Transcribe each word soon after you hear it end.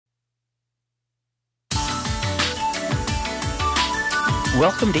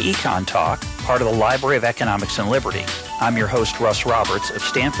Welcome to EconTalk, part of the Library of Economics and Liberty. I'm your host, Russ Roberts of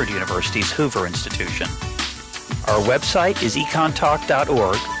Stanford University's Hoover Institution. Our website is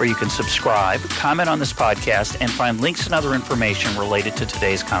econtalk.org, where you can subscribe, comment on this podcast, and find links and other information related to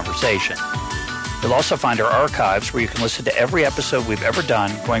today's conversation. You'll also find our archives, where you can listen to every episode we've ever done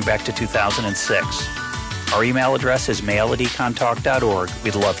going back to 2006. Our email address is mail@econtalk.org.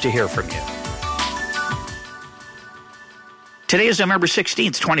 We'd love to hear from you. Today is November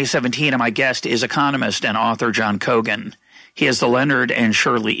 16th, 2017, and my guest is economist and author John Cogan. He is the Leonard and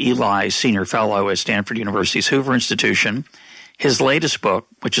Shirley Eli Senior Fellow at Stanford University's Hoover Institution. His latest book,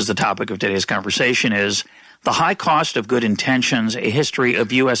 which is the topic of today's conversation, is The High Cost of Good Intentions, A History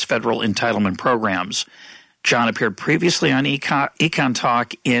of U.S. Federal Entitlement Programs. John appeared previously on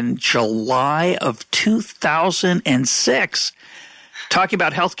EconTalk in July of 2006. Talking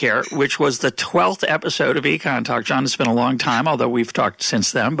about healthcare, which was the 12th episode of EconTalk. John, it's been a long time, although we've talked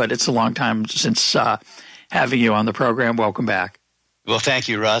since then, but it's a long time since having you on the program. Welcome back. Well, thank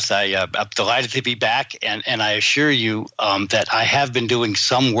you, Russ. I'm delighted to be back, and I assure you that I have been doing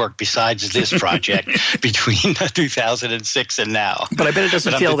some work besides this project between 2006 and now. But I bet it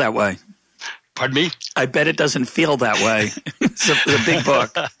doesn't feel that way. Pardon me? I bet it doesn't feel that way. It's a big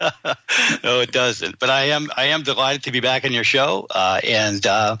book. No, it doesn't. But I am delighted to be back on your show, and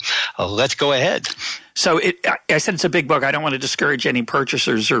let's go ahead. So I said it's a big book. I don't want to discourage any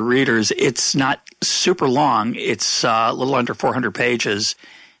purchasers or readers. It's not super long. It's a little under 400 pages,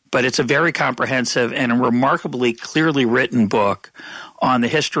 but it's a very comprehensive and a remarkably clearly written book on the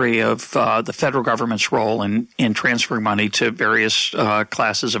history of the federal government's role in transferring money to various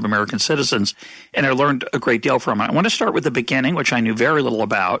classes of American citizens. And I learned a great deal from it. I want to start with the beginning, which I knew very little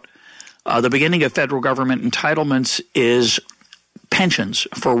about. The beginning of federal government entitlements is pensions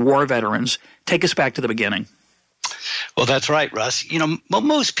for war veterans. Take us back to the beginning. Well, that's right, Russ. You know,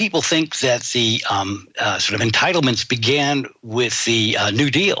 most people think that the sort of entitlements began with the New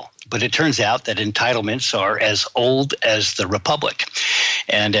Deal, but it turns out that entitlements are as old as the Republic.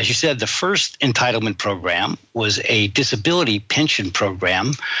 And as you said, the first entitlement program was a disability pension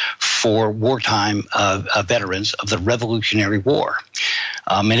program for wartime veterans of the Revolutionary War.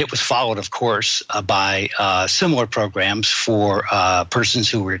 And it was followed, of course, by similar programs for persons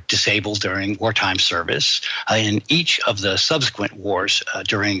who were disabled during wartime service in each of the subsequent wars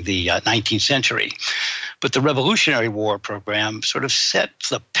during the 19th century. But the Revolutionary War program sort of set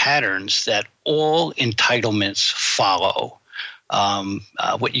the patterns that all entitlements follow.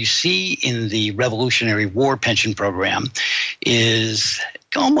 What you see in the Revolutionary War pension program is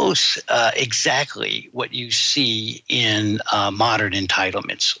almost exactly what you see in modern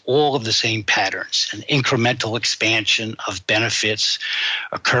entitlements, all of the same patterns, an incremental expansion of benefits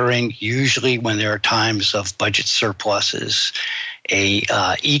occurring usually when there are times of budget surpluses.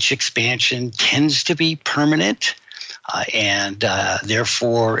 Each expansion tends to be permanent. And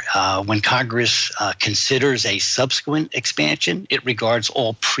therefore, when Congress considers a subsequent expansion, it regards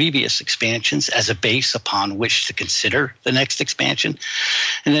all previous expansions as a base upon which to consider the next expansion.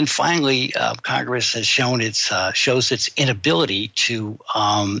 And then finally, Congress has shows its inability to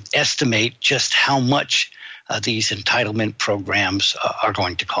estimate just how much these entitlement programs are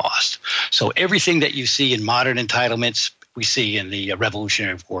going to cost. So everything that you see in modern entitlements, we see in the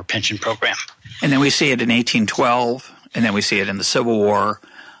Revolutionary War pension program. And then we see it in 1812, and then we see it in the Civil War.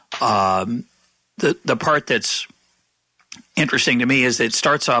 The part that's interesting to me is that it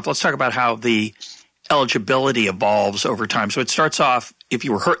starts off – let's talk about how the eligibility evolves over time. So it starts off, if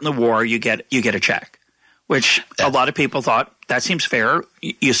you were hurt in the war, you get a check, which a lot of people thought, that seems fair.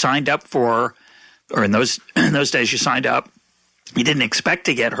 You signed up for – or in those days you signed up. You didn't expect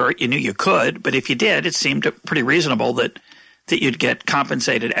to get hurt. You knew you could, but if you did, it seemed pretty reasonable that you'd get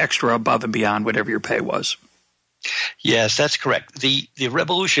compensated extra above and beyond whatever your pay was. Yes, that's correct. The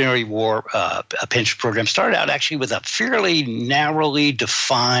Revolutionary War pension program started out actually with a fairly narrowly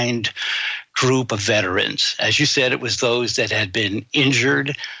defined group of veterans. As you said, it was those that had been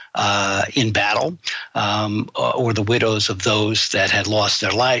injured in battle or the widows of those that had lost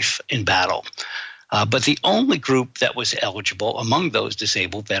their life in battle. But the only group that was eligible among those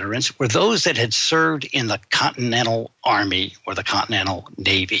disabled veterans were those that had served in the Continental Army or the Continental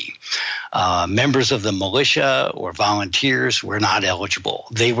Navy. Members of the militia or volunteers were not eligible.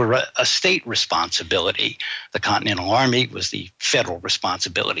 They were a state responsibility. The Continental Army was the federal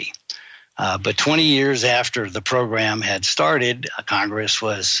responsibility. But 20 years after the program had started, Congress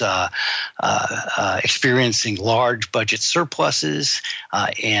was experiencing large budget surpluses,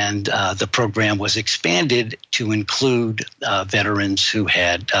 and the program was expanded to include veterans who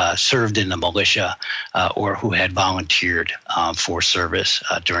had served in the militia or who had volunteered for service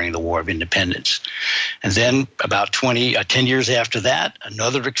during the War of Independence. And then about 10 years after that,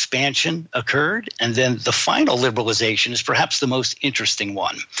 another expansion occurred. And then the final liberalization is perhaps the most interesting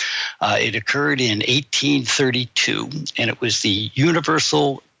one. It occurred in 1832, and it was the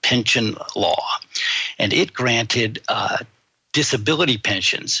Universal Pension Law. And it granted disability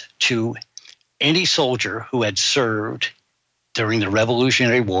pensions to any soldier who had served during the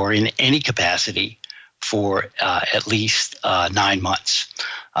Revolutionary War in any capacity for at least 9 months.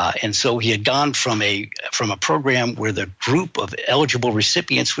 And so he had gone from a program where the group of eligible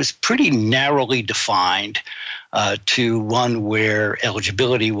recipients was pretty narrowly defined to one where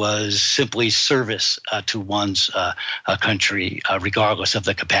eligibility was simply service to one's country, regardless of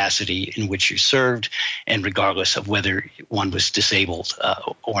the capacity in which you served and regardless of whether one was disabled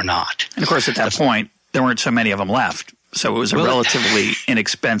or not. And of course, at that point, there weren't so many of them left. So it was a relatively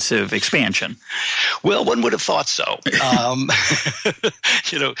inexpensive expansion. Well, one would have thought so.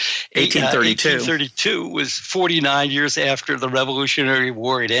 1832 was 49 years after the Revolutionary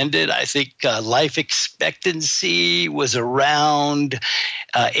War had ended. I think life expectancy was around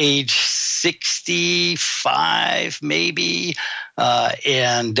age 65, maybe.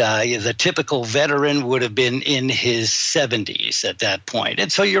 And the typical veteran would have been in his 70s at that point. And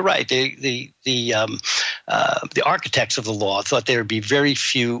so you're right. The architects of the law thought there would be very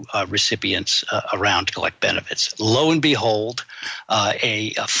few recipients around to collect benefits. Lo and behold,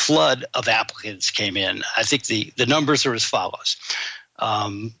 a flood of applicants came in. I think the numbers are as follows.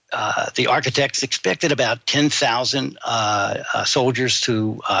 The architects expected about 10,000 soldiers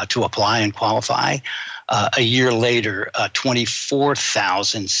to apply and qualify. A year later,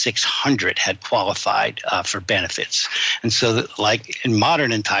 24,600 had qualified for benefits. And so, like in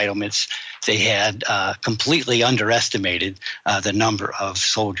modern entitlements, they had completely underestimated the number of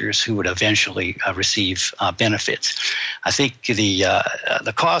soldiers who would eventually receive benefits. I think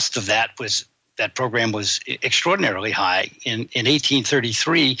the cost of that program was extraordinarily high. In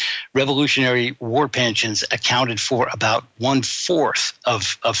 1833, Revolutionary War pensions accounted for about 1/4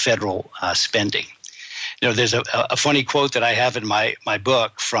 of federal spending. There's a funny quote that I have in my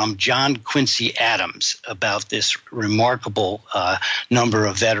book from John Quincy Adams about this remarkable number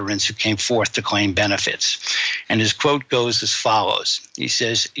of veterans who came forth to claim benefits. And his quote goes as follows. He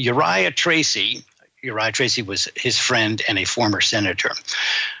says, Uriah Tracy was his friend and a former senator.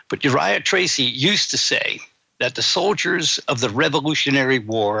 But Uriah Tracy used to say that the soldiers of the Revolutionary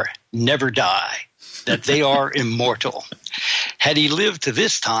War never die, that they are immortal. Had he lived to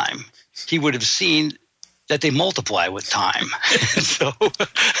this time, he would have seen that they multiply with time. So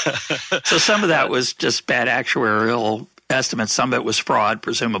some of that was just bad actuarial estimates. Some of it was fraud,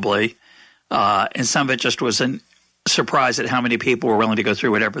 presumably. And some of it just was a surprise at how many people were willing to go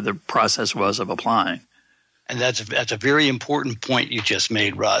through whatever the process was of applying. And that's a very important point you just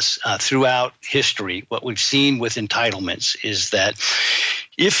made, Russ. Throughout history, what we've seen with entitlements is that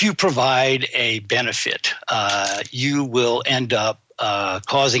if you provide a benefit, you will end up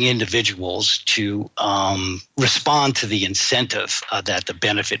causing individuals to respond to the incentive that the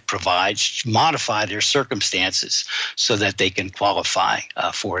benefit provides, modify their circumstances so that they can qualify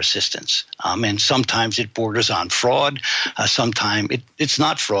for assistance. And sometimes it borders on fraud. Sometimes it's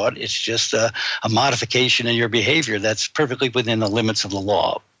not fraud. It's just a modification in your behavior that's perfectly within the limits of the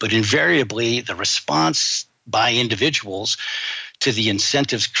law. But invariably, the response by individuals to the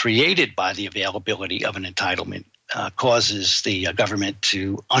incentives created by the availability of an entitlement causes the government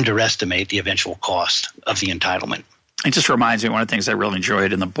to underestimate the eventual cost of the entitlement. It just reminds me, one of the things I really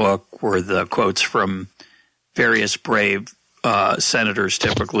enjoyed in the book were the quotes from various brave senators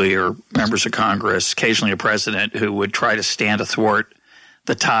typically, or members of Congress, occasionally a president, who would try to stand athwart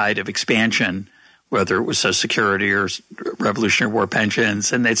the tide of expansion, whether it was Social Security or Revolutionary War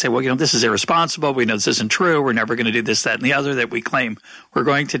pensions. And they'd say, well, this is irresponsible. We know this isn't true. We're never going to do this, that, and the other that we claim we're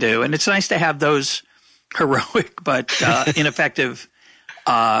going to do. And it's nice to have those heroic but ineffective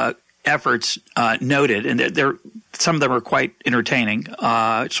efforts noted, and some of them are quite entertaining.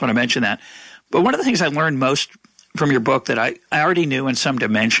 I just want to mention that. But one of the things I learned most from your book that I already knew in some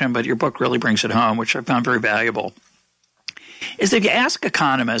dimension, but your book really brings it home, which I found very valuable, is that if you ask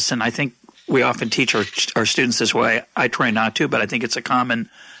economists, and I think we often teach our students this way. I try not to, but I think it's a common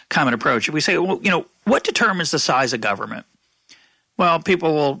approach. If we say, well, what determines the size of government? Well,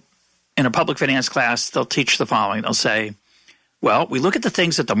 people will, in a public finance class, they'll teach the following. They'll say, Well, we look at the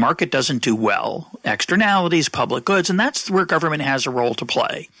things that the market doesn't do well, externalities, public goods, and that's where government has a role to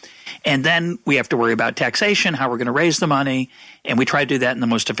play. And then we have to worry about taxation, how we're going to raise the money, and we try to do that in the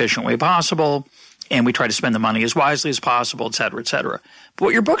most efficient way possible, and we try to spend the money as wisely as possible, et cetera, et cetera. But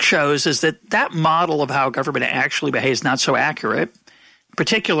what your book shows is that that model of how government actually behaves is not so accurate, in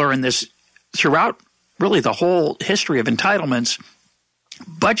particular in this throughout really the whole history of entitlements.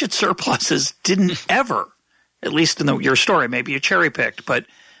 Budget surpluses didn't ever, at least in your story, maybe you cherry-picked, but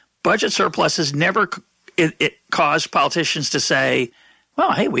budget surpluses never it caused politicians to say,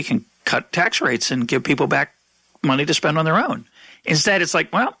 well, hey, we can cut tax rates and give people back money to spend on their own. Instead, it's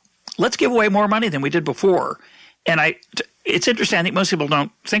like, well, let's give away more money than we did before. And it's interesting, I think most people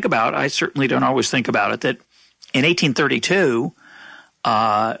don't think about, I certainly don't always think about it, that in 1832,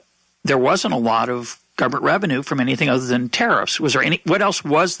 there wasn't a lot of government revenue from anything other than tariffs. What else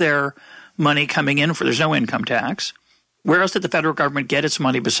was there money coming in for? There's no income tax. Where else did the federal government get its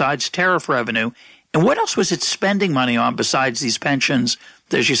money besides tariff revenue? And what else was it spending money on besides these pensions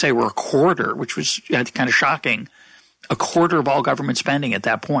that, as you say, were a quarter, which was kind of shocking, a quarter of all government spending at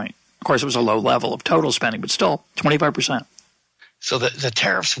that point. Of course, it was a low level of total spending, but still 25%. So the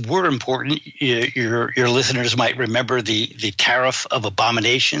tariffs were important. Your listeners might remember the tariff of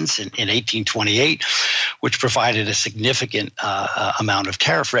abominations in 1828, which provided a significant amount of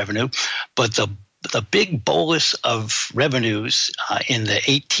tariff revenue. But the big bolus of revenues in the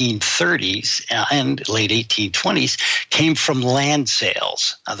 1830s and late 1820s came from land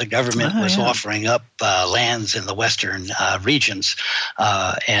sales. The government was offering up lands in the western regions,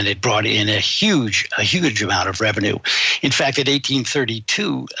 and it brought in a huge amount of revenue. In fact, in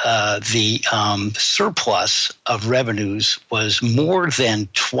 1832, the surplus of revenues was more than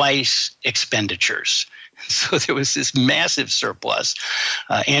twice expenditures. So there was this massive surplus.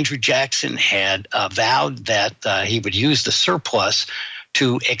 Andrew Jackson had vowed that he would use the surplus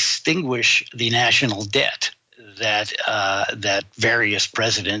to extinguish the national debt that various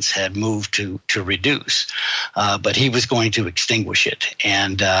presidents had moved to reduce, but he was going to extinguish it.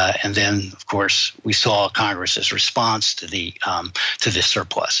 And then, of course, we saw Congress's response to the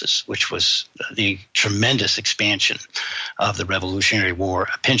surpluses, which was the tremendous expansion of the Revolutionary War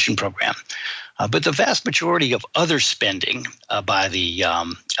pension program. But the vast majority of other spending by the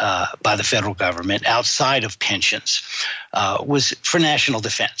federal government outside of pensions was for national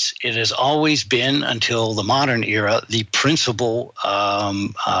defense. It has always been, until the modern era, the principal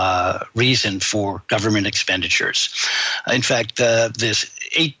reason for government expenditures. In fact, this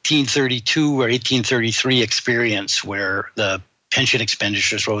 1832 or 1833 experience where the pension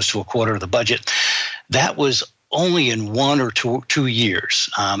expenditures rose to a quarter of the budget, that was only in 1 or 2 years.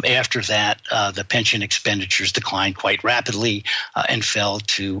 After that, the pension expenditures declined quite rapidly and fell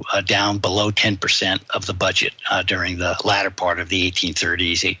to down below 10% of the budget during the latter part of the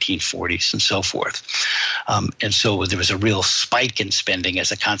 1830s, 1840s, and so forth. And so there was a real spike in spending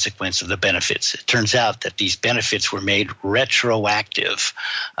as a consequence of the benefits. It turns out that these benefits were made retroactive,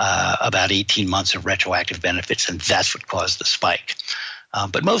 about 18 months of retroactive benefits, and that's what caused the spike.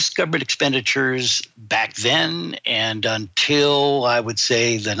 But most government expenditures back then and until, I would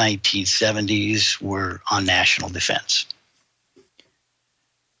say, the 1970s were on national defense.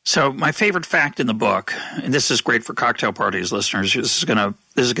 So my favorite fact in the book, and this is great for cocktail parties listeners, this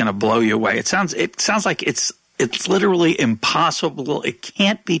is gonna blow you away. It sounds like it's literally impossible. It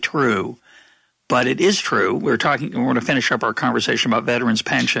can't be true, but it is true. We're going to finish up our conversation about veterans'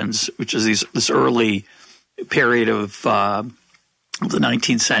 pensions, which is this early period of the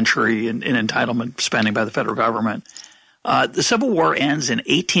 19th century in entitlement spending by the federal government. The Civil War ends in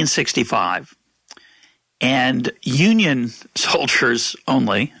 1865, and Union soldiers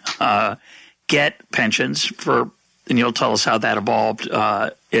only get pensions for, and you'll tell us how that evolved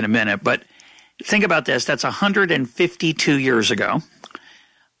in a minute. But think about this. That's 152 years ago.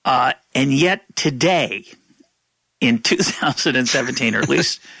 And yet today, in 2017, or at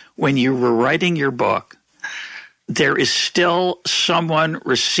least when you were writing your book, there is still someone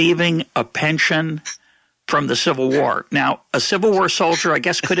receiving a pension from the Civil War. Now, a Civil War soldier, I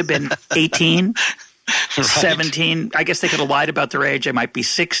guess, could have been 18, right. 17. I guess they could have lied about their age. They might be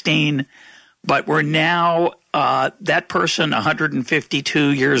 16. But we're now, that person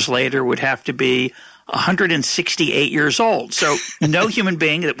 152 years later would have to be 168 years old. So no human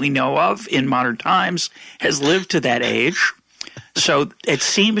being that we know of in modern times has lived to that age. So it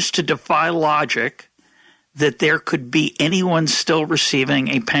seems to defy logic that there could be anyone still receiving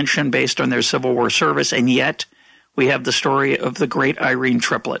a pension based on their Civil War service, and yet we have the story of the great Irene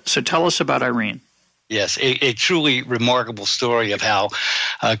triplet. So tell us about Irene. Yes, a truly remarkable story of how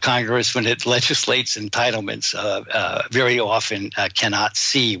Congress, when it legislates entitlements, very often cannot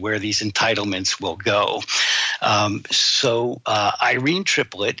see where these entitlements will go. So Irene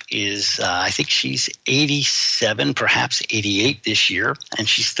Triplett is, I think she's 87, perhaps 88 this year, and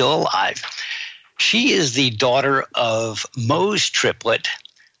she's still alive. She is the daughter of Mose Triplett,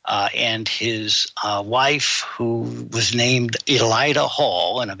 and his wife, who was named Elida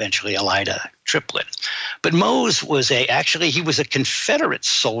Hall and eventually Elida Triplett. But Mose was he was a Confederate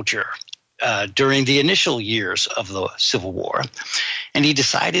soldier during the initial years of the Civil War, and he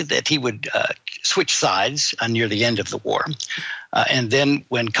decided that he would switch sides near the end of the war. And then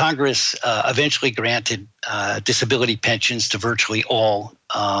when Congress eventually granted disability pensions to virtually all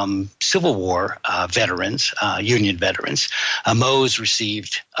Civil War veterans, Union veterans, Mose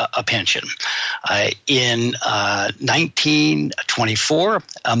received a pension. In 1924,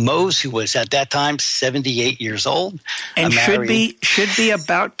 Mose, who was at that time 78 years old, and should be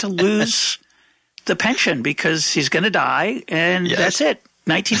about to lose the pension because he's going to die, and that's it.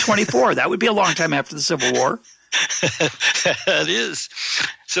 1924. That would be a long time after the Civil War. It is.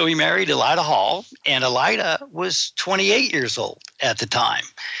 So he married Elida Hall, and Elida was 28 years old at the time.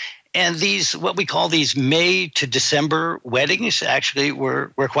 And these, what we call these May to December weddings, actually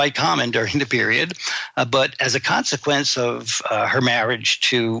were quite common during the period. But as a consequence of her marriage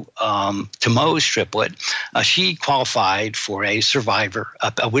to Mose Triplett, she qualified for a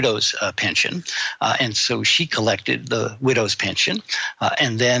widow's pension. And so she collected the widow's pension.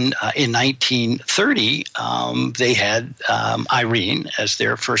 And then in 1930, they had Irene as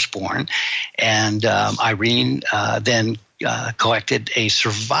their firstborn. And Irene then collected a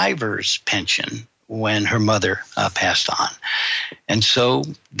survivor's pension when her mother passed on. And so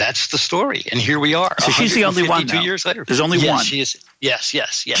that's the story. And here we are. So she's the only one now. 2 years later. There's only one. She is. Yes.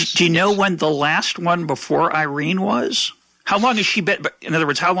 Do you know when the last one before Irene was? How long has she been? In other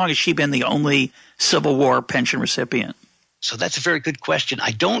words, how long has she been the only Civil War pension recipient? So that's a very good question. I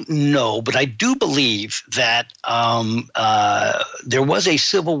don't know, but I do believe that there was a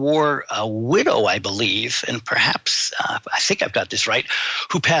Civil War widow, I believe, and perhaps, I think I've got this right,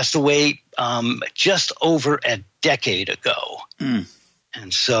 who passed away just over a decade ago. Mm.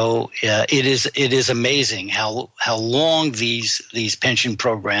 And so it is amazing how long these pension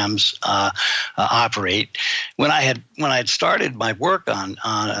programs operate. When I had started my work on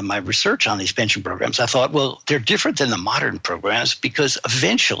my research on these pension programs, I thought, well, they're different than the modern programs because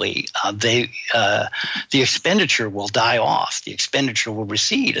eventually the expenditure will die off. The expenditure will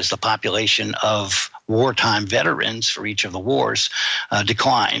recede as the population of wartime veterans for each of the wars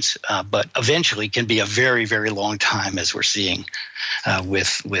declines, but eventually can be a very, very long time, as we're seeing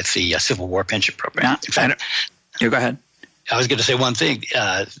with the Civil War pension program. In fact, you go ahead. I was going to say one thing.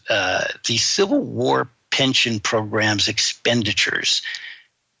 The Civil War pension program's expenditures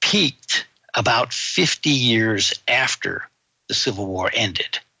peaked about 50 years after the Civil War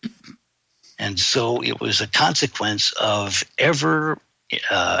ended. And so it was a consequence of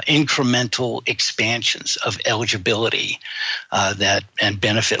incremental expansions of eligibility and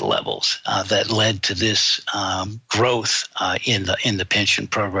benefit levels that led to this growth in the pension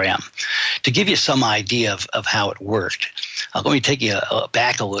program. To give you some idea of how it worked, let me take you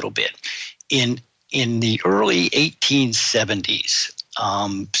back a little bit. In the early 1870s,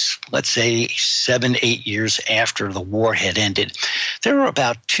 let's say 7-8 years after the war had ended, there were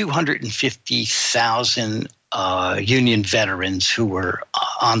about 250,000 Union veterans who were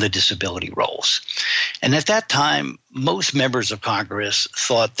on the disability rolls. And at that time, most members of Congress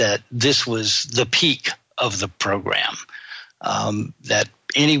thought that this was the peak of the program, that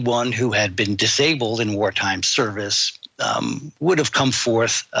anyone who had been disabled in wartime service would have come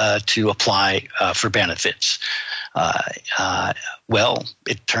forth to apply for benefits. Well,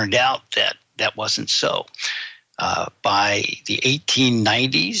 it turned out that that wasn't so. By the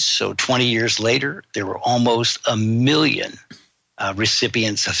 1890s, so 20 years later, there were almost 1 million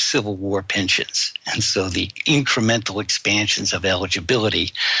recipients of Civil War pensions. And so the incremental expansions of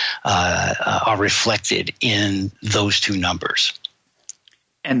eligibility are reflected in those two numbers.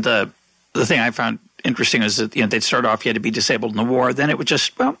 And the thing I found interesting is that they'd start off, you had to be disabled in the war. Then it would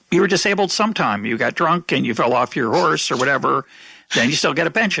just, well, you were disabled sometime. You got drunk and you fell off your horse or whatever. Then you still get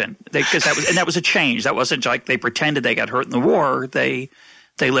a pension, because that was a change. That wasn't like they pretended they got hurt in the war. They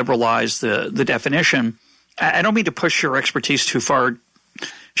liberalized the definition. I don't mean to push your expertise too far,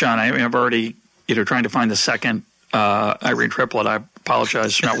 John. I've already trying to find the second Irene Triplett. I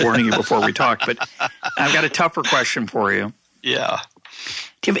apologize for not warning you before we talked, but I've got a tougher question for you. Yeah.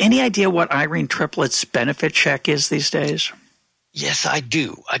 Do you have any idea what Irene Triplett's benefit check is these days? Yes, I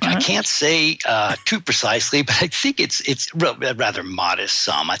do. I can't say too precisely, but I think it's rather modest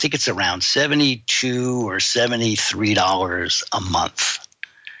sum. I think it's around $72 or $73 a month.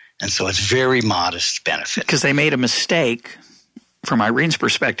 And so it's very modest benefit. Because they made a mistake, from Irene's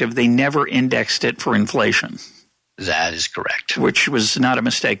perspective, they never indexed it for inflation. That is correct. Which was not a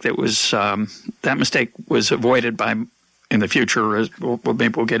mistake. That mistake was avoided in the future. Maybe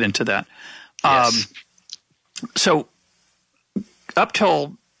we'll get into that. Yes. So up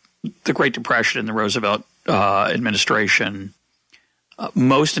till the Great Depression and the Roosevelt administration,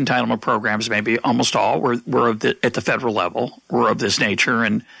 most entitlement programs, maybe almost all, were at the federal level, were of this nature.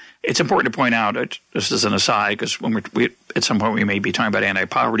 And it's important to point out, just as an aside, because when we at some point we may be talking about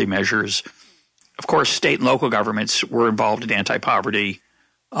anti-poverty measures. Of course, state and local governments were involved in anti-poverty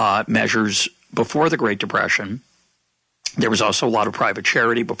measures before the Great Depression. There was also a lot of private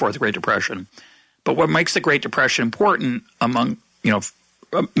charity before the Great Depression. But what makes the Great Depression important, among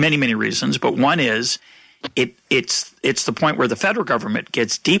many, many reasons, but one is it's the point where the federal government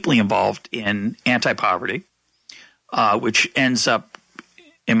gets deeply involved in anti-poverty, which ends up,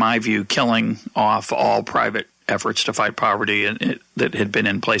 in my view, killing off all private efforts to fight poverty that had been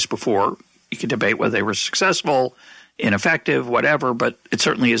in place before. You can debate whether they were successful, ineffective, whatever, but it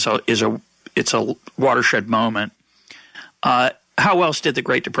certainly is a watershed moment. How else did the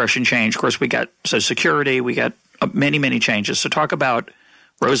Great Depression change? Of course, we got Social Security, we got many, many changes. So talk about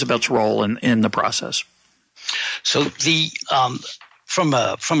Roosevelt's role in the process. So from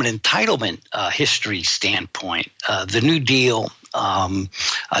an entitlement history standpoint, the New Deal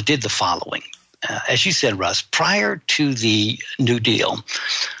did the following. As you said, Russ, prior to the New Deal,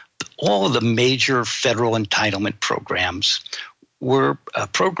 all of the major federal entitlement programs were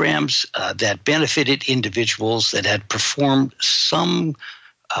programs that benefited individuals that had performed some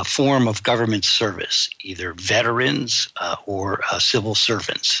form of government service, either veterans or civil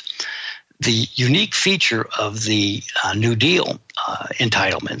servants. The unique feature of the New Deal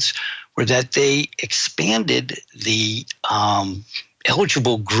entitlements were that they expanded the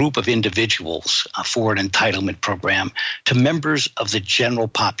eligible group of individuals for an entitlement program to members of the general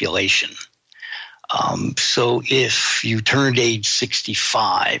population. So if you turned age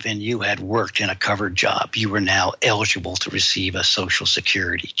 65 and you had worked in a covered job, you were now eligible to receive a Social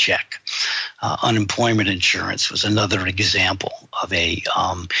Security check. Unemployment insurance was another example of a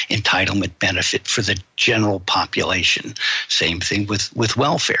entitlement benefit for the general population. Same thing with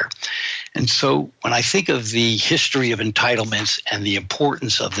welfare. And so when I think of the history of entitlements and the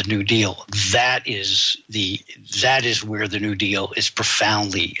importance of the New Deal, that is where the New Deal is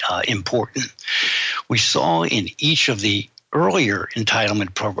profoundly important. We saw in each of the earlier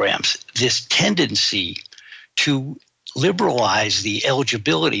entitlement programs this tendency to liberalize the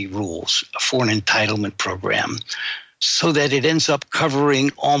eligibility rules for an entitlement program so that it ends up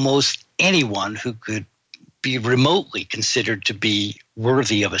covering almost anyone who could be remotely considered to be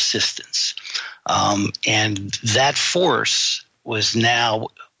worthy of assistance. And that force was now,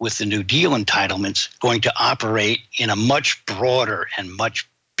 with the New Deal entitlements, going to operate in a much broader and much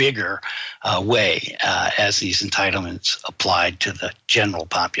bigger way as these entitlements applied to the general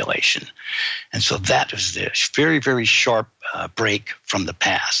population. And so that was the very, very sharp break from the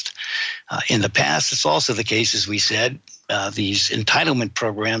past. In the past, it's also the case, as we said, these entitlement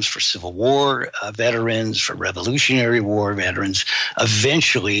programs for Civil War veterans, for Revolutionary War veterans,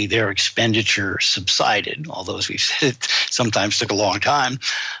 eventually their expenditure subsided, although, as we've said, it sometimes took a long time,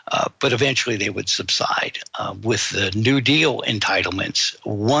 but eventually they would subside. With the New Deal entitlements,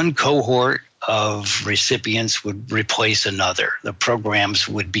 one cohort of recipients would replace another. The programs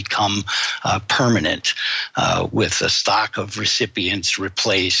would become permanent, with a stock of recipients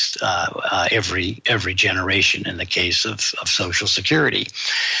replaced every generation in the case of Social Security.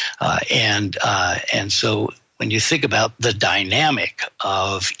 And so when you think about the dynamic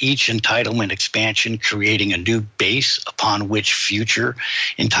of each entitlement expansion creating a new base upon which future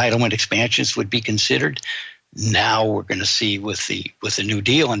entitlement expansions would be considered, now we're going to see with the New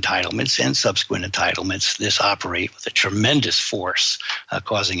Deal entitlements and subsequent entitlements, this operate with a tremendous force,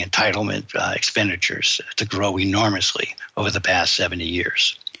 causing entitlement expenditures to grow enormously over the past 70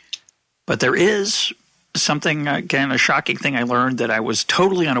 years. But there is something, again, a shocking thing I learned that I was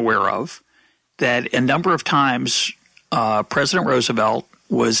totally unaware of, that a number of times President Roosevelt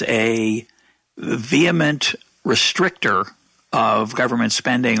was a vehement restrictor of government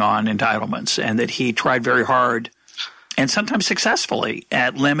spending on entitlements, and that he tried very hard and sometimes successfully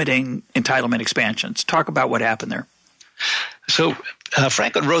at limiting entitlement expansions. Talk about what happened there. So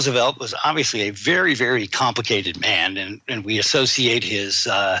Franklin Roosevelt was obviously a very, very complicated man, and we associate his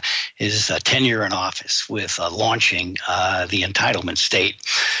tenure in office with launching the entitlement state.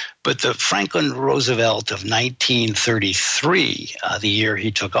 But the Franklin Roosevelt of 1933, the year he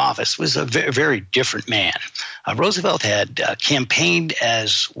took office, was a very, very different man. Roosevelt had campaigned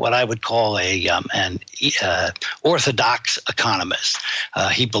as what I would call an orthodox economist.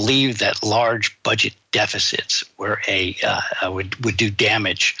 He believed that large budget deficits were would do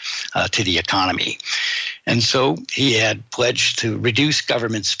damage to the economy. And so he had pledged to reduce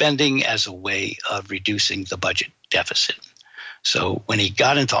government spending as a way of reducing the budget deficit. So when he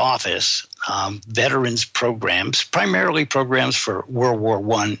got into office, veterans programs, primarily programs for World War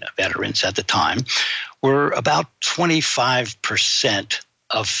I veterans at the time, were about 25%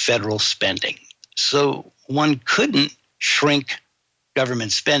 of federal spending. So one couldn't shrink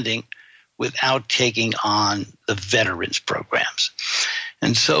government spending without taking on the veterans programs.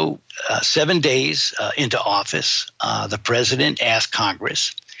 And so 7 days into office, the president asked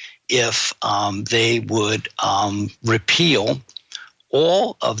Congress if they would repeal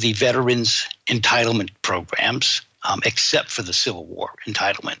all of the veterans' entitlement programs, except for the Civil War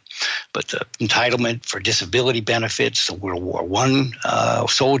entitlement. But the entitlement for disability benefits to World War I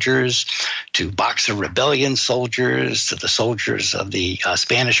soldiers, to Boxer Rebellion soldiers, to the soldiers of the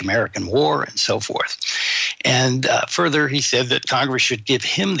Spanish-American War, and so forth. And further, he said that Congress should give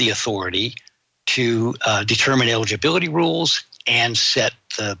him the authority to determine eligibility rules and set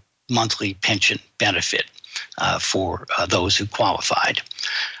the monthly pension benefit for those who qualified.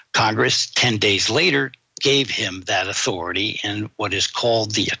 Congress, 10 days later, gave him that authority in what is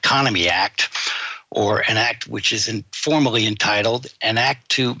called the Economy Act, or an act which is formally entitled An Act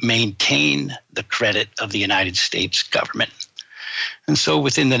to Maintain the Credit of the United States Government. And so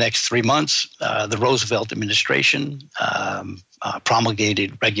within the next 3 months, the Roosevelt administration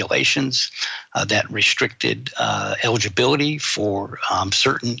promulgated regulations that restricted eligibility for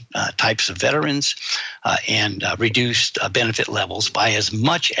certain types of veterans and reduced benefit levels by as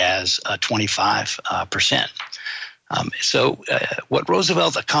much as 25%. So what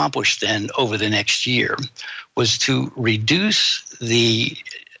Roosevelt accomplished then over the next year was to reduce the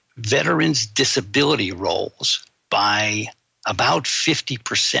veterans' disability rolls by about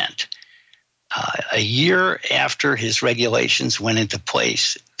 50%. A year after his regulations went into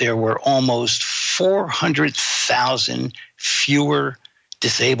place, there were almost 400,000 fewer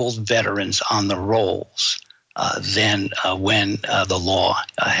disabled veterans on the rolls than when the law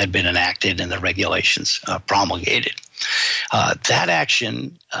had been enacted and the regulations promulgated. That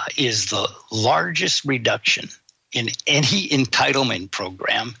action is the largest reduction in any entitlement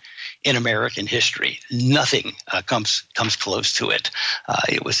program in American history. Nothing comes close to it.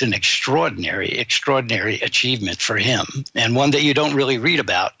 It was an extraordinary achievement for him, and one that you don't really read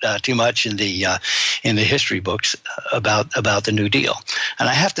about too much in the history books about the New Deal. And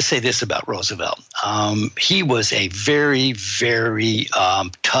I have to say this about Roosevelt: he was a very, very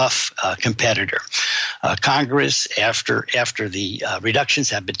tough competitor. Congress, after the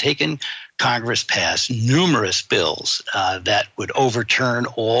reductions had been taken, Congress passed numerous bills that would overturn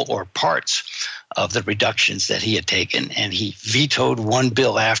all or parts of the reductions that he had taken, and he vetoed one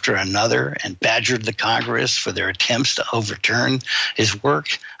bill after another and badgered the Congress for their attempts to overturn his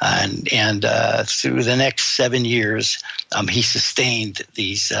work. And through the next 7 years, he sustained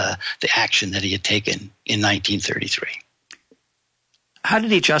the action that he had taken in 1933. How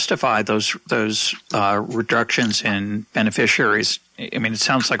did he justify those reductions in beneficiaries? I mean, it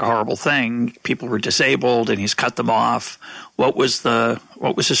sounds like a horrible thing. People were disabled, and he's cut them off. What was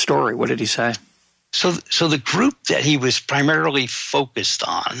his story? What did he say? So the group that he was primarily focused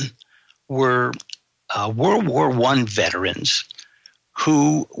on were World War I veterans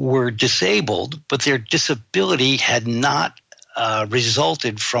who were disabled, but their disability had not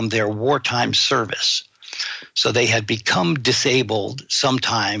resulted from their wartime service. So they had become disabled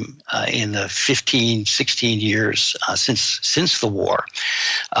sometime in the 15, 16 years since the war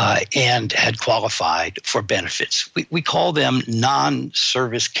and had qualified for benefits. We call them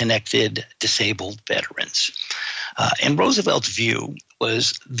non-service connected disabled veterans. And Roosevelt's view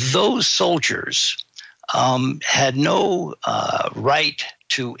was those soldiers had no right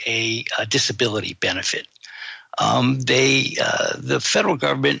to a disability benefit. The federal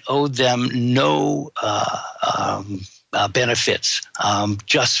government owed them no benefits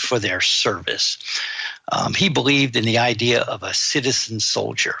just for their service. He believed in the idea of a citizen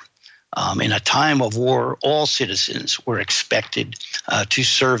soldier, In a time of war, all citizens were expected to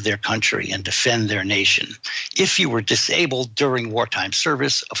serve their country and defend their nation. If you were disabled during wartime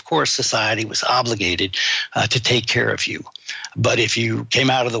service, of course, society was obligated to take care of you. But if you came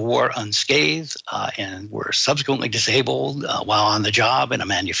out of the war unscathed and were subsequently disabled while on the job in a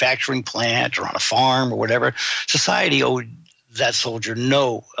manufacturing plant or on a farm or whatever, society owed that soldier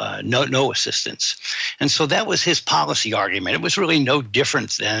no assistance. And so that was his policy argument. It was really no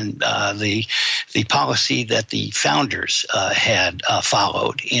different than the policy that the founders had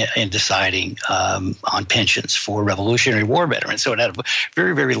followed in deciding on pensions for Revolutionary War veterans. So it had a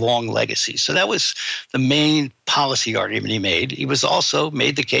very, very long legacy. So that was the main policy argument he made. He was also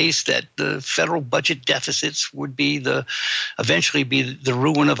made the case that the federal budget deficits would eventually be the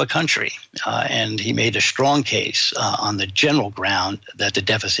ruin of a country. And he made a strong case on the general ground that the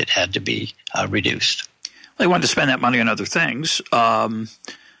deficit had to be reduced. They wanted to spend that money on other things. And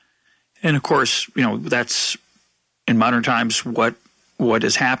of course, that's in modern times what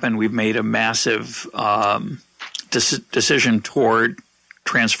has happened. We've made a massive decision toward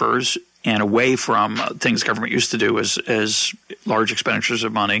transfers and away from things government used to do as large expenditures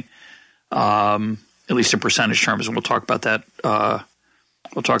of money, at least in percentage terms. And we'll talk about that.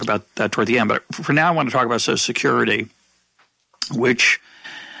 We'll talk about that toward the end. But for now, I want to talk about Social Security, which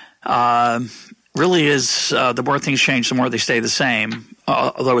really is the more things change, the more they stay the same.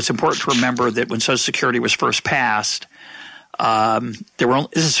 Although it's important to remember that when Social Security was first passed,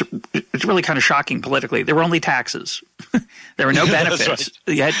 it's really kind of shocking politically. There were only taxes. There were no benefits.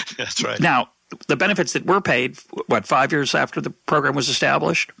 That's right. Now, the benefits that were paid, 5 years after the program was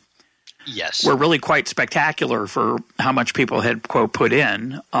established? Yes. Were really quite spectacular for how much people had, quote, put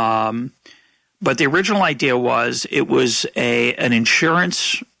in. But the original idea was it was an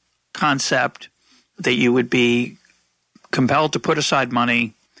insurance concept that you would be compelled to put aside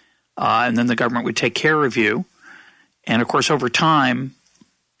money, and then the government would take care of you. And, of course, over time,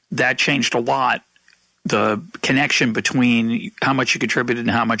 that changed a lot. The connection between how much you contributed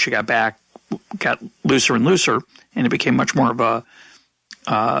and how much you got back got looser and looser, and it became much more of a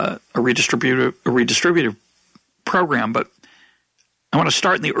redistributive program. But I want to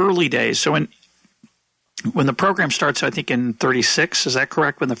start in the early days. So when the program starts, I think in 36, is that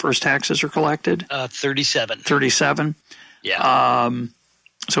correct, when the first taxes are collected? 37. 37? Yeah.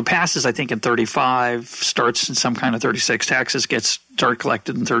 So passes, I think, in 35, starts in some kind of 36. Taxes start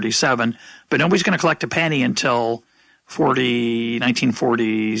collected in 37. But nobody's going to collect a penny until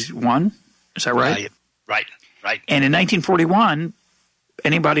 1941. Is that right? Right. And in 1941,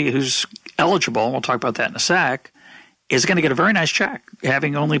 anybody who's eligible, we'll talk about that in a sec, is going to get a very nice check,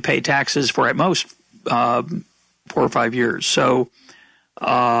 having only paid taxes for at most 4 or 5 years. So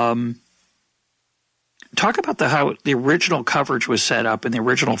talk about how the original coverage was set up and the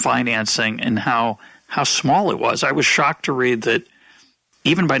original financing and how small it was. I was shocked to read that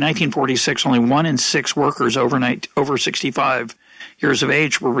even by 1946, only 1 in 6 workers over 65 years of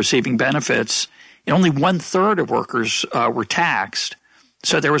age were receiving benefits, and only 1/3 of workers were taxed.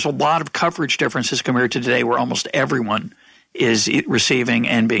 So there was a lot of coverage differences compared to today, where almost everyone is receiving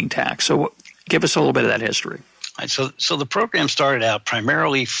and being taxed. So give us a little bit of that history. Right, so the program started out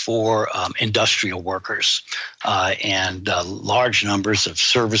primarily for industrial workers, and large numbers of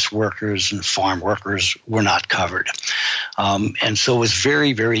service workers and farm workers were not covered. And so it was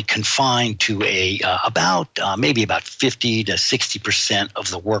very, very confined to maybe about 50 to 60% of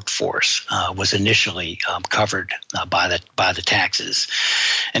the workforce was initially covered by the taxes.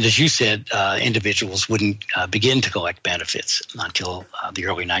 And as you said, individuals wouldn't begin to collect benefits until the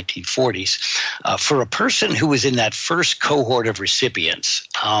early 1940s. For a person who was in that first cohort of recipients,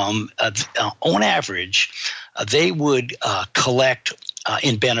 on average, they would collect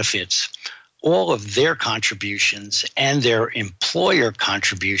in benefits all of their contributions and their employer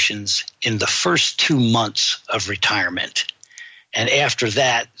contributions in the first 2 months of retirement. And after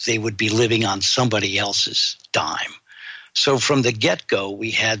that, they would be living on somebody else's dime. So from the get-go,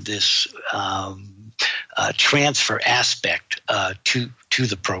 we had this transfer aspect to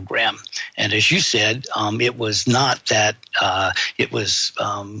the program. And as you said, it was not that it was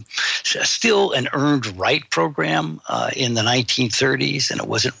still an earned right program in the 1930s, and it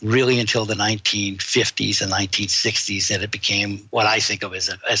wasn't really until the 1950s and 1960s that it became what I think of as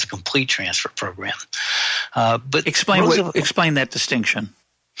a complete transfer program. But explain that distinction.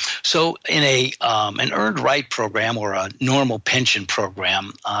 So in an earned right program or a normal pension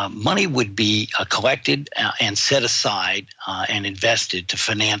program, money would be collected and set aside and invested to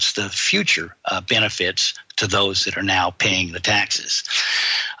finance the future benefits to those that are now paying the taxes.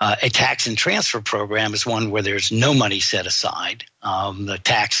 A tax and transfer program is one where there's no money set aside. The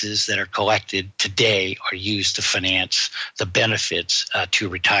taxes that are collected today are used to finance the benefits to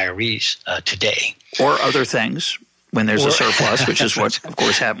retirees today. Or other things when there's a surplus, which is what, of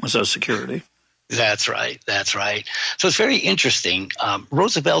course, happened with Social Security. That's right. So it's very interesting.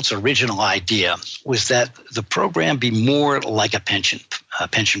 Roosevelt's original idea was that the program be more like a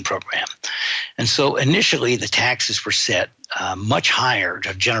pension program. And so initially the taxes were set much higher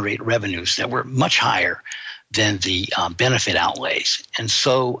to generate revenues that were much higher than the benefit outlays. And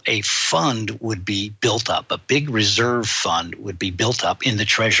so a fund would be built up, a big reserve fund would be built up in the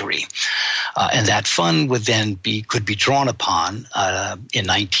Treasury. And that fund would then could be drawn upon in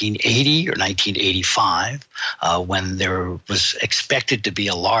 1980 or 1985 when there was expected to be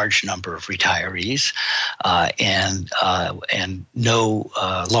a large number of retirees and no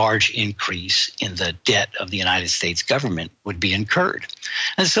large increase in the debt of the United States government would be incurred.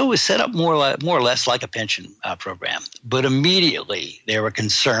 And so it was set up more or less like a pension program. But immediately there were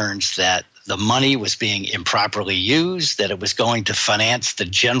concerns that the money was being improperly used, that it was going to finance the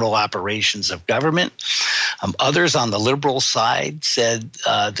general operations of government. Others on the liberal side said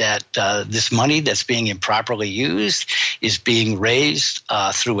that this money that's being improperly used is being raised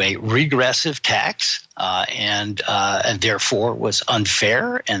through a regressive tax and therefore was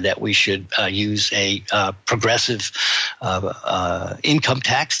unfair, and that we should use a progressive income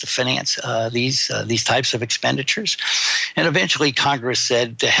tax to finance these types of expenditures. And eventually Congress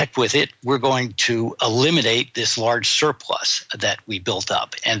said, to heck with it, we're going to eliminate this large surplus that we built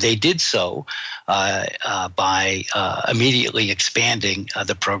up. And they did so by immediately expanding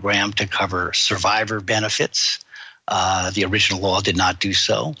the program to cover survivor benefits. The original law did not do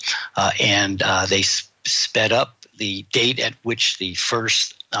so. And they sped up the date at which the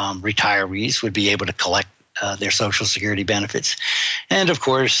first retirees would be able to collect their Social Security benefits. And, of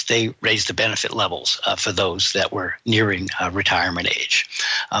course, they raised the benefit levels for those that were nearing retirement age.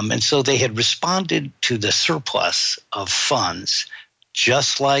 And so they had responded to the surplus of funds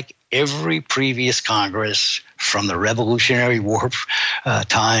just like every previous Congress from the Revolutionary War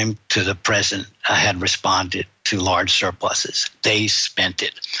time to the present had responded to large surpluses. They spent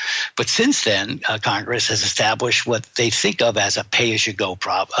it. But since then, Congress has established what they think of as a pay-as-you-go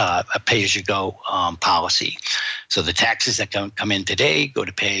policy. So the taxes that come in today go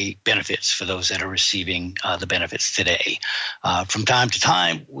to pay benefits for those that are receiving the benefits today. From time to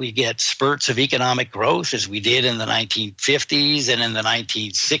time, we get spurts of economic growth, as we did in the 1950s and in the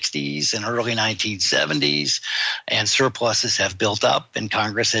 1960s and early 1970s, and surpluses have built up, and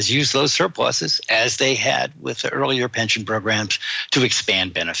Congress has used those surpluses, as they had with the earlier pension programs, to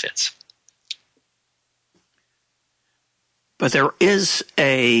expand benefits. But there is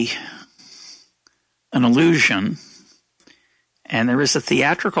an illusion, and there is a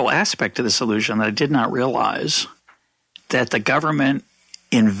theatrical aspect to this illusion that I did not realize, that the government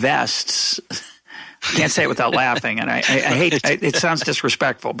invests. I can't say it without laughing, and I hate it. Sounds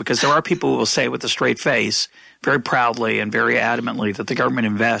disrespectful, because there are people who will say with a straight face, very proudly and very adamantly, that the government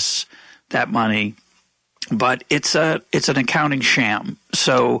invests that money, but it's an accounting sham.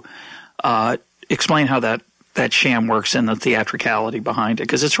 So explain how that sham works and the theatricality behind it,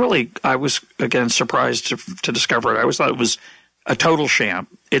 because it's really, I was again surprised to discover it. I always thought it was a total sham.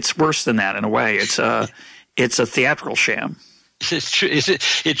 It's worse than that in a way. It's a theatrical sham.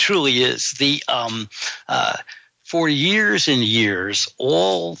 It truly is. For years and years,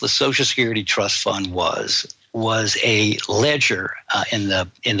 all the Social Security Trust Fund was a ledger in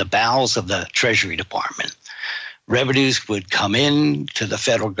the bowels of the Treasury Department. Revenues would come in to the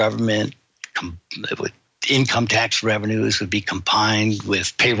federal government. Income tax revenues would be combined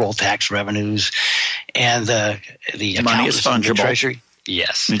with payroll tax revenues, and the money is fungible. In the Treasury.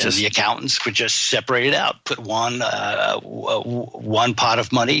 Yes, the accountants would just separate it out, put one pot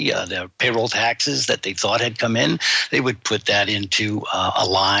of money, the payroll taxes that they thought had come in, they would put that into a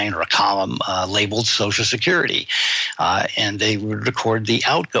line or a column labeled Social Security, and they would record the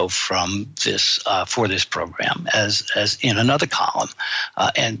outgo from this for this program as in another column,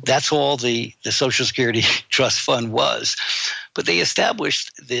 and that's all the Social Security Trust Fund was. But they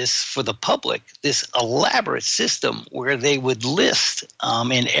established this for the public, this elaborate system where they would list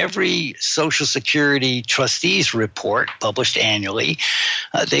in every Social Security trustees report published annually,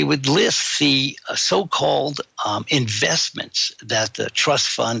 they would list the so-called investments that the trust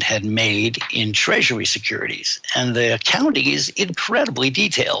fund had made in Treasury securities. And the accounting is incredibly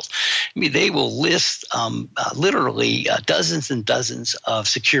detailed. I mean, they will list literally dozens and dozens of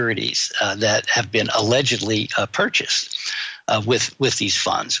securities that have been allegedly purchased with these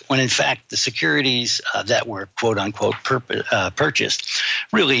funds, when in fact the securities that were quote unquote purchased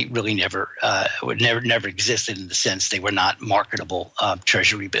really never existed, in the sense they were not marketable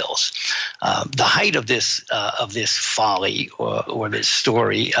Treasury bills. The height of this folly or this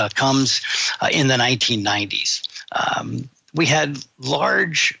story comes in the 1990s. We had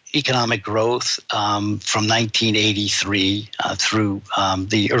large economic growth from 1983 through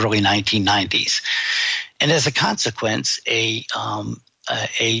the early 1990s. And as a consequence, $1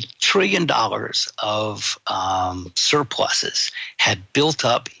 trillion of surpluses had built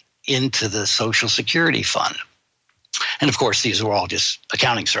up into the Social Security Fund. And of course, these were all just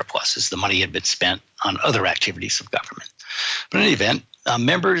accounting surpluses. The money had been spent on other activities of government. But in any event,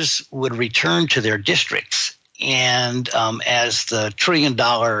 members would return to their districts. And as the $1 trillion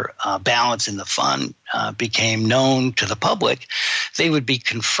balance in the fund became known to the public, they would be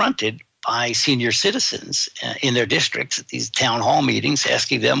confronted by senior citizens in their districts at these town hall meetings,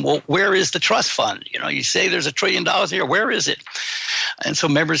 asking them, well, where is the trust fund? You know, you say there's $1 trillion here. Where is it? And so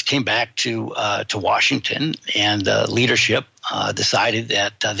members came back to Washington, and leadership decided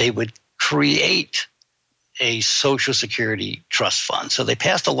that they would create a Social Security trust fund. So they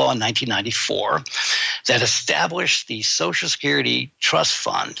passed a law in 1994 that established the Social Security Trust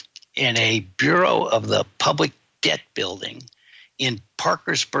Fund in a Bureau of the Public Debt Building in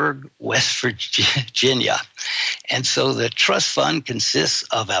Parkersburg, West Virginia. And so the trust fund consists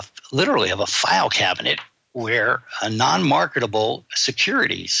of literally a file cabinet where non-marketable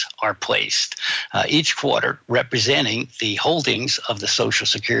securities are placed each quarter, representing the holdings of the Social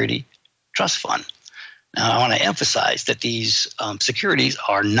Security Trust Fund. Now, I want to emphasize that these securities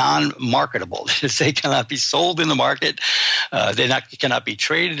are non-marketable. They cannot be sold in the market. They cannot be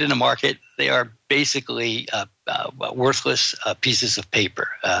traded in the market. They are basically worthless pieces of paper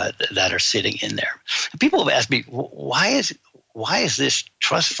that are sitting in there. And people have asked me, why is this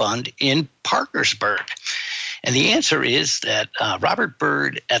trust fund in Parkersburg? And the answer is that Robert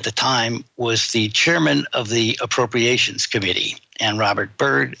Byrd at the time was the chairman of the Appropriations Committee. And Robert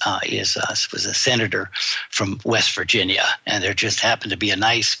Byrd was a senator from West Virginia. And there just happened to be a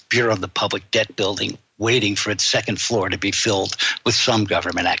nice Bureau of the Public Debt Building waiting for its second floor to be filled with some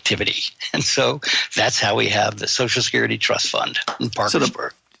government activity. And so that's how we have the Social Security Trust Fund in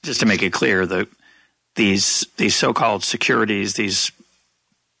Parkersburg. Just to make it clear, these so-called securities, these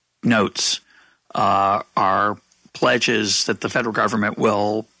notes, are pledges that the federal government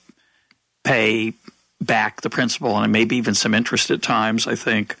will pay back the principal, and maybe even some interest at times, I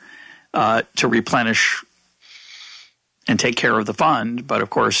think, to replenish and take care of the fund. But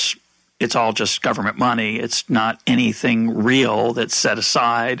of course, it's all just government money. It's not anything real that's set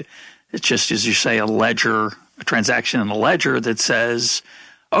aside. It's just, as you say, a ledger, a transaction in a ledger that says,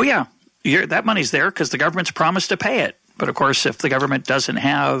 oh yeah, that money's there because the government's promised to pay it. But of course, if the government doesn't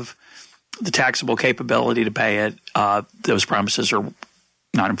have the taxable capability to pay it, those promises are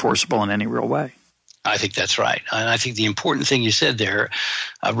not enforceable in any real way. I think that's right. And I think the important thing you said there,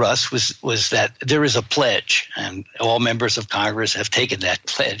 Russ, was that there is a pledge, and all members of Congress have taken that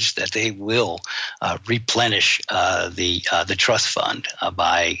pledge that they will replenish the trust fund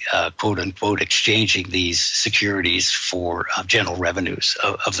by quote unquote exchanging these securities for general revenues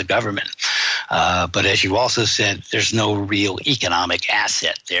of the government. But as you also said, there's no real economic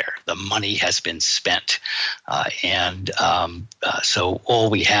asset there. The money has been spent, so all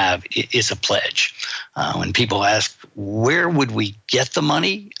we have is a pledge. When people ask, where would we get the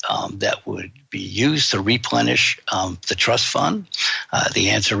money that would be used to replenish the trust fund?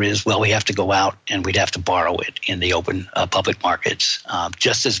 The answer is, well, we have to go out and we'd have to borrow it in the open public markets,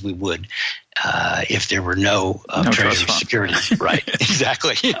 just as we would if there were no treasury securities. Right.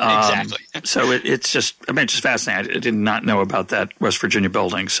 Exactly. Exactly. So it's just fascinating. I did not know about that West Virginia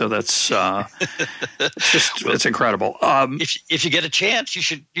building. So that's it's incredible. If you get a chance,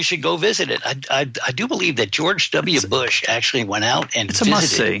 you should go visit it. I do believe that George W. Bush actually went out and visited. It's a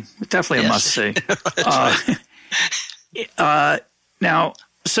must see. Definitely a must see. Now,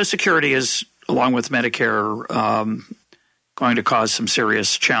 Social Security is, along with Medicare, going to cause some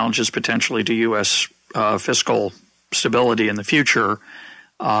serious challenges potentially to U.S. Fiscal stability in the future.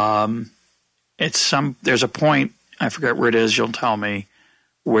 There's a point I forget where it is, you'll tell me,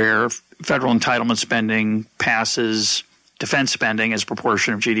 where federal entitlement spending passes defense spending as a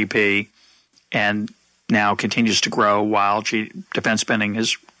proportion of GDP and now continues to grow while defense spending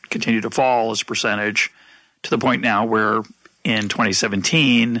has continued to fall as a percentage to the point now where in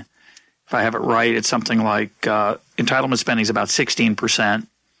 2017, if I have it right, it's something like entitlement spending is about 16%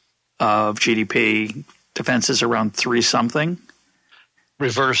 of GDP. Defense is around 3-something.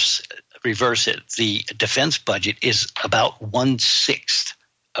 Reverse it. The defense budget is about 1/6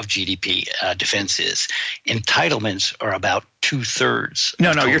 of GDP. Defense is. Entitlements are about 2/3.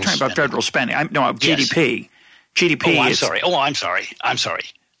 No, you're talking about federal spending. GDP. GDP. Oh, I'm sorry. Yes,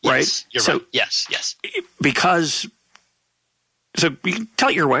 right. You're right. Yes. Because. So you can tell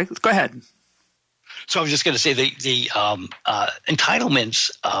it your way. Go ahead. So I was just going to say the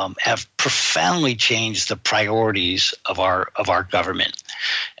entitlements have profoundly changed the priorities of our government.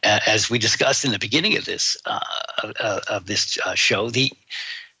 As we discussed in the beginning of this show, the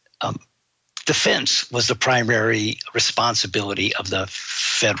defense was the primary responsibility of the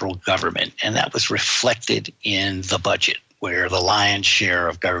federal government, and that was reflected in the budget, where the lion's share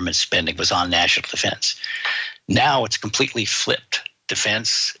of government spending was on national defense. Now it's completely flipped.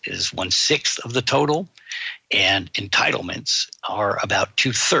 Defense is 1/6 of the total, and entitlements are about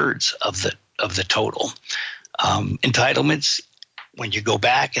 2/3 of the total. Entitlements, when you go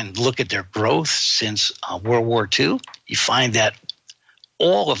back and look at their growth since World War II, you find that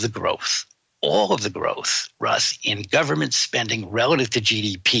all of the growth, Russ, in government spending relative to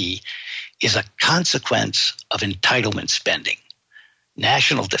GDP is a consequence of entitlement spending.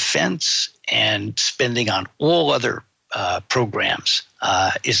 National defense and spending on all other programs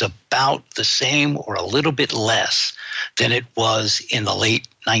is about the same or a little bit less than it was in the late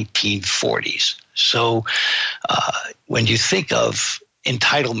 1940s. So when you think of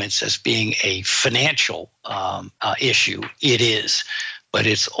entitlements as being a financial issue, it is. But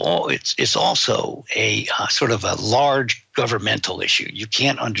it's also a sort of a large governmental issue. You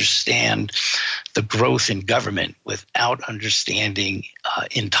can't understand the growth in government without understanding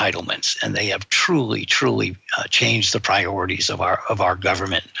entitlements, and they have truly changed the priorities of our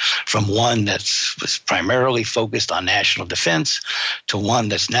government from one that was primarily focused on national defense to one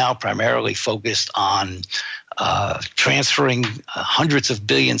that's now primarily focused on transferring hundreds of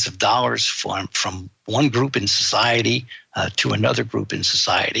billions of dollars from one group in society to another group in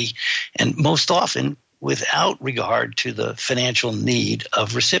society, and most often without regard to the financial need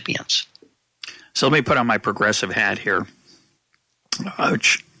of recipients. So let me put on my progressive hat here,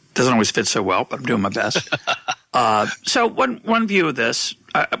 which doesn't always fit so well, but I'm doing my best. So one view of this,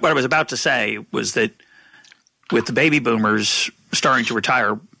 what I was about to say was that with the baby boomers starting to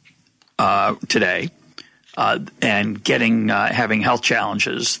retire today, and having health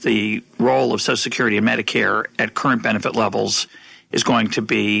challenges, the role of Social Security and Medicare at current benefit levels is going to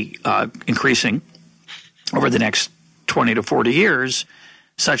be increasing over the next 20 to 40 years,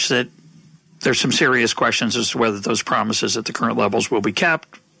 such that there's some serious questions as to whether those promises at the current levels will be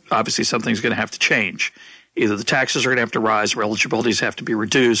kept. Obviously, something's going to have to change. Either the taxes are going to have to rise or eligibilities have to be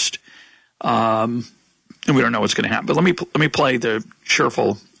reduced, and we don't know what's going to happen. But let me play the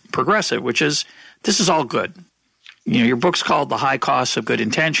cheerful progressive, which is, this is all good. You know, your book's called The High Costs of Good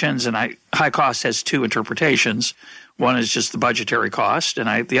Intentions, and high cost has two interpretations. One is just the budgetary cost,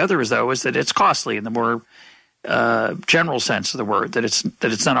 and the other is that it's costly in the more general sense of the word, that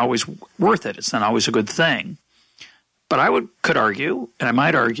it's not always worth it. It's not always a good thing. But I could argue, and I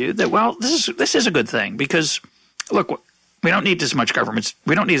might argue, that, well, this is a good thing because, look, we don't need as much government.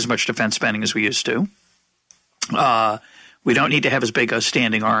 We don't need as much defense spending as we used to. We don't need to have as big a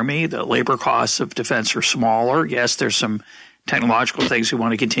standing army. The labor costs of defense are smaller. Yes, there's some technological things we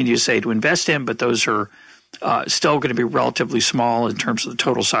want to continue to invest in, but those are still going to be relatively small in terms of the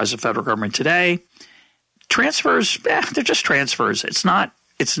total size of federal government today. Transfers, they're just transfers. It's not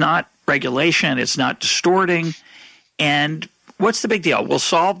regulation. It's not distorting. And what's the big deal? We'll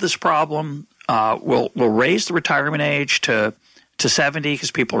solve this problem. We'll raise the retirement age to 70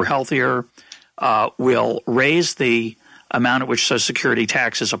 because people are healthier. We'll raise the amount at which Social Security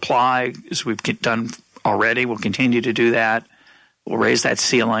taxes apply, as we've done already. We'll continue to do that. We'll raise that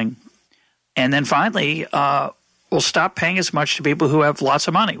ceiling. And then finally, we'll stop paying as much to people who have lots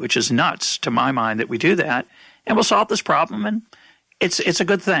of money, which is nuts to my mind that we do that. And we'll solve this problem, and it's a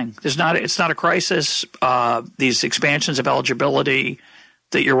good thing. It's not a crisis. These expansions of eligibility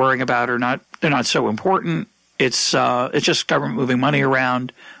that you're worrying about they're not so important. It's just government moving money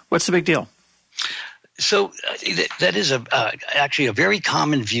around. What's the big deal? So that is actually a very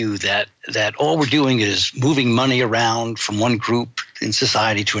common view that all we're doing is moving money around from one group in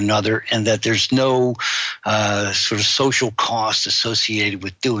society to another, and that there's no sort of social cost associated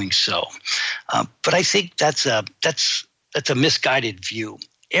with doing so. But I think that's a misguided view.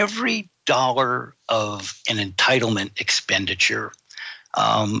 Every dollar of an entitlement expenditure,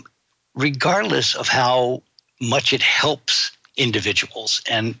 regardless of how much it helps individuals.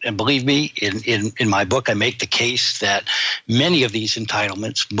 And believe me, in my book, I make the case that many of these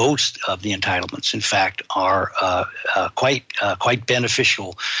entitlements, most of the entitlements, in fact, are quite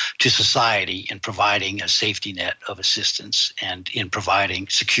beneficial to society in providing a safety net of assistance and in providing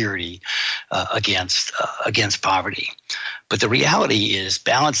security against poverty. But the reality is,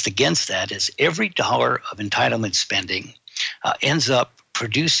 balanced against that is every dollar of entitlement spending ends up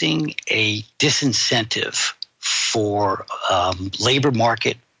producing a disincentive for labor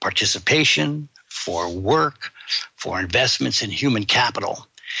market participation, for work, for investments in human capital.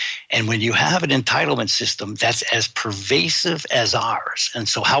 And when you have an entitlement system that's as pervasive as ours, and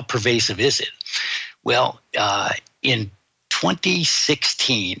so how pervasive is it? Well, in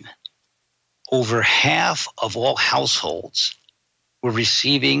 2016, over half of all households were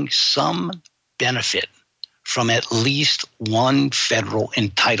receiving some benefit from at least one federal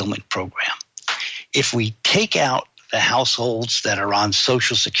entitlement program. If we take out the households that are on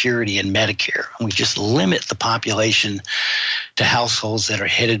Social Security and Medicare, and we just limit the population to households that are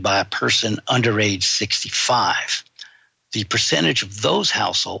headed by a person under age 65, the percentage of those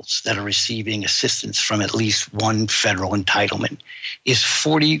households that are receiving assistance from at least one federal entitlement is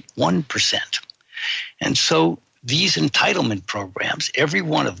 41%. And so these entitlement programs, every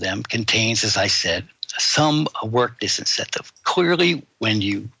one of them contains, as I said, some work disincentive. Clearly, when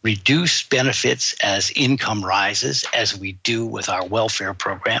you reduce benefits as income rises, as we do with our welfare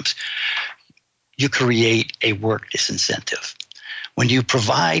programs, you create a work disincentive. When you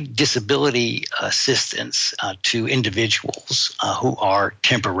provide disability assistance to individuals who are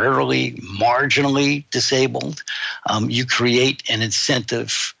temporarily, marginally disabled, you create an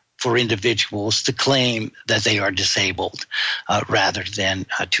incentive for individuals to claim that they are disabled rather than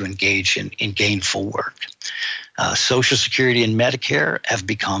to engage in gainful work. Social Security and Medicare have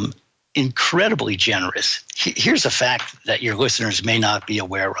become incredibly generous. Here's a fact that your listeners may not be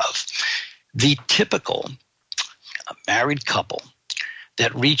aware of. The typical married couple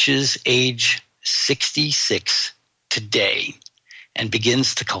that reaches age 66 today and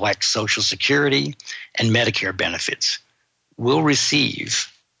begins to collect Social Security and Medicare benefits will receive,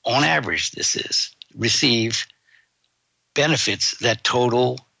 on average receive benefits that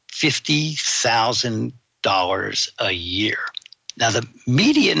total $50,000 a year. Now, the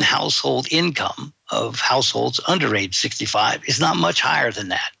median household income of households under age 65 is not much higher than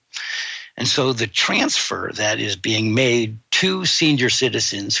that. And so the transfer that is being made to senior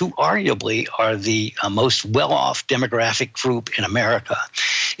citizens, who arguably are the most well-off demographic group in America,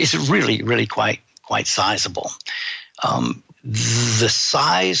 is really, really quite sizable. The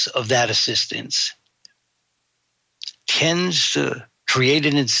size of that assistance tends to create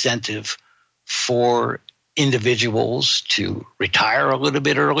an incentive for individuals to retire a little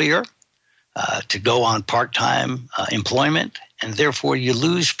bit earlier, to go on part-time employment, and therefore you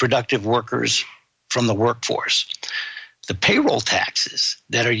lose productive workers from the workforce. The payroll taxes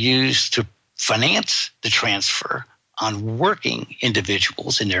that are used to finance the transfer on working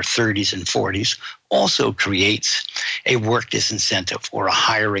individuals in their 30s and 40s also creates a work disincentive or a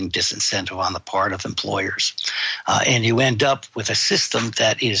hiring disincentive on the part of employers. And you end up with a system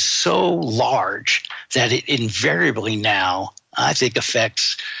that is so large that it invariably now, I think,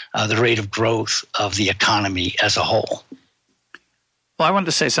 affects the rate of growth of the economy as a whole. Well, I wanted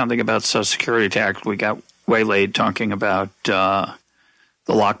to say something about Social Security tax. We got waylaid talking about the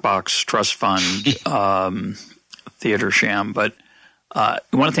lockbox trust fund theater sham. But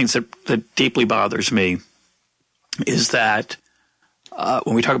one of the things that deeply bothers me is that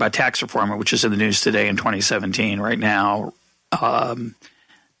when we talk about tax reform, which is in the news today in 2017 right now,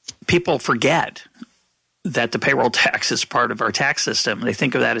 people forget that the payroll tax is part of our tax system. They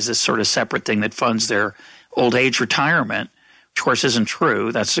think of that as this sort of separate thing that funds their old age retirement, which of course isn't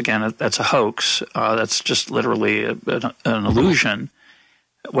true. That's a hoax. That's just literally an illusion.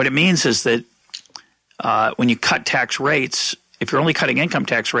 What it means is that when you cut tax rates, if you're only cutting income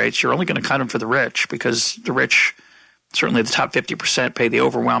tax rates, you're only going to cut them for the rich, because the rich, certainly the top 50%, pay the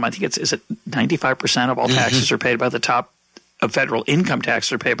overwhelm. I think is it 95% of all taxes are paid by the top of federal income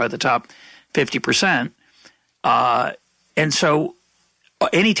taxes are paid by the top 50%. And so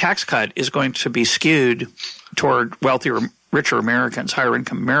any tax cut is going to be skewed toward wealthier, richer Americans, higher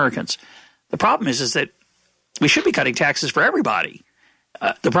income Americans. The problem is that we should be cutting taxes for everybody.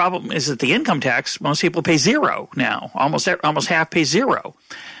 The problem is that the income tax, most people pay zero now. Almost half pay zero.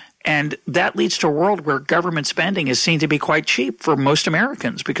 And that leads to a world where government spending is seen to be quite cheap for most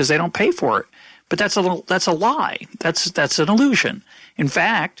Americans because they don't pay for it. But that's a lie. That's an illusion. In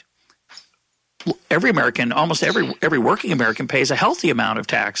fact, every American, almost every working American pays a healthy amount of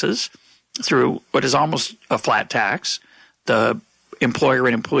taxes through what is almost a flat tax, the employer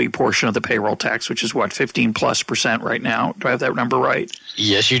and employee portion of the payroll tax, which is 15+% right now. Do I have that number right?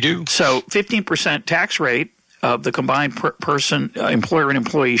 Yes, you do. So 15% tax rate of the combined employer and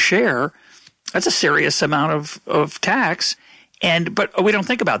employee share, that's a serious amount of tax. But we don't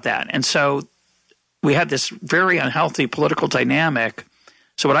think about that. And so we have this very unhealthy political dynamic.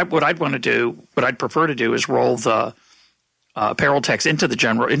 So what I'd prefer to do is roll the payroll tax into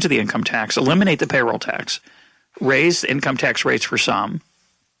the income tax, eliminate the payroll tax, raise the income tax rates for some.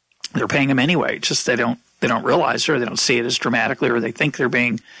 They're paying them anyway. It's just they don't realize it, or they don't see it as dramatically, or they think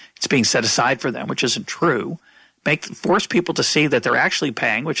it's being set aside for them, which isn't true. Force people to see that they're actually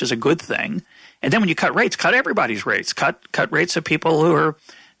paying, which is a good thing. And then when you cut rates, cut everybody's rates. Cut rates of people who are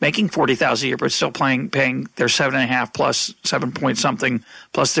making $40,000 a year but still paying their 7.5 plus 7 point something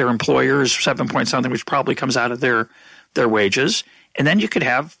plus their employer's 7 point something, which probably comes out of their wages. And then you could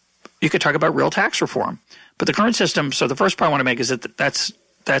talk about real tax reform. But the current system. So the first point I want to make is that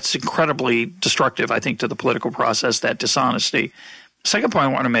that's incredibly destructive, I think, to the political process, that dishonesty. The second point I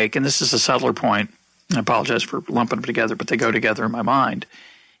want to make, and this is a subtler point, I apologize for lumping them together, but they go together in my mind,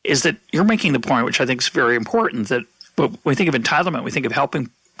 is that you're making the point, which I think is very important, that when we think of entitlement, we think of helping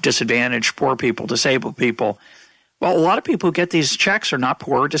disadvantaged, poor people, disabled people. Well, a lot of people who get these checks are not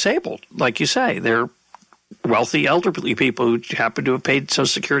poor or disabled. Like you say, they're wealthy, elderly people who happen to have paid Social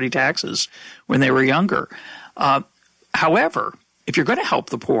Security taxes when they were younger. However, if you're going to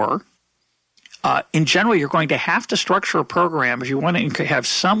help the poor, in general, you're going to have to structure a program. If you want to have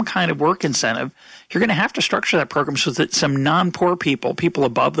some kind of work incentive, you're going to have to structure that program so that some non-poor people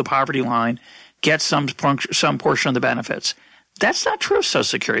above the poverty line, get some portion of the benefits. That's not true of Social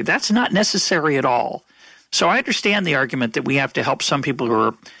Security. That's not necessary at all. So I understand the argument that we have to help some people who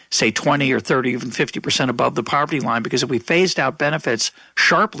are, say, 20 or 30, even 50% above the poverty line, because if we phased out benefits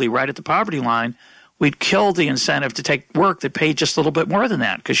sharply right at the poverty line, we'd kill the incentive to take work that paid just a little bit more than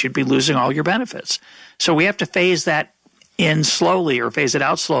that, because you'd be losing all your benefits. So we have to phase that in slowly or phase it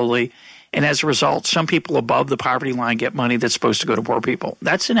out slowly. And as a result, some people above the poverty line get money that's supposed to go to poor people.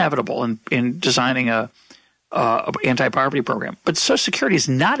 That's inevitable in designing a anti-poverty program. But Social Security is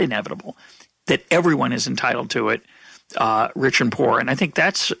not inevitable that everyone is entitled to it, rich and poor. And I think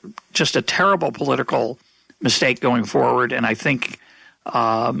that's just a terrible political mistake going forward. And I think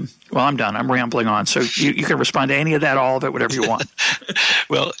well, I'm done. I'm rambling on. So you can respond to any of that, all of it, whatever you want.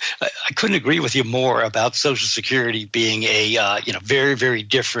 Well, I couldn't agree with you more about Social Security being a very, very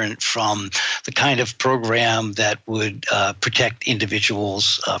different from the kind of program that would protect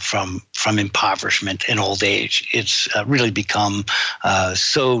individuals from impoverishment in old age. It's really become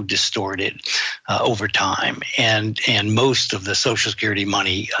so distorted over time, and most of the Social Security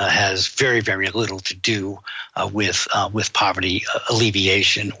money has very, very little to do with poverty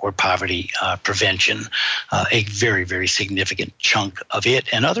alleviation or poverty prevention. A very, very significant chunk of it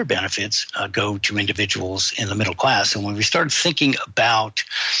and other benefits go to individuals in the middle class. And when we start thinking about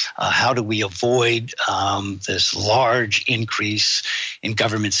how do we avoid this large increase in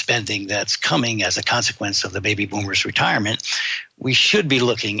government spending that's coming as a consequence of the baby boomers' retirement, we should be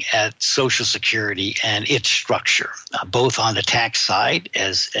looking at Social Security and its structure, both on the tax side,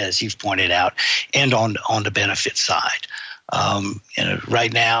 as you've pointed out, and on the benefit side.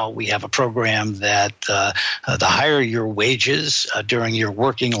 Right now, we have a program that the higher your wages during your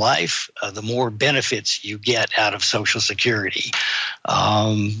working life, the more benefits you get out of Social Security.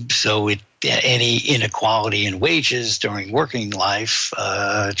 So any inequality in wages during working life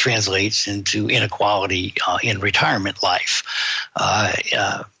translates into inequality in retirement life.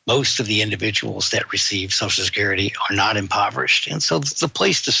 Most of the individuals that receive Social Security are not impoverished. And so the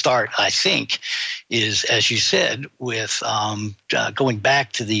place to start, I think, is, as you said, with going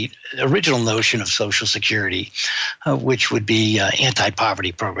back to the original notion of Social Security, which would be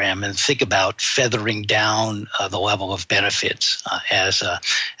anti-poverty program, and think about feathering down the level of benefits as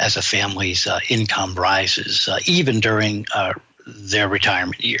a family's income rises, even during their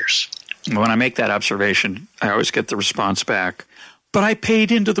retirement years. When I make that observation, I always get the response back, but I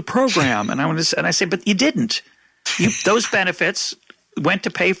paid into the program. And I say, but you didn't. Those benefits went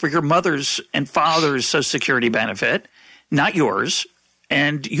to pay for your mother's and father's Social Security benefit, not yours.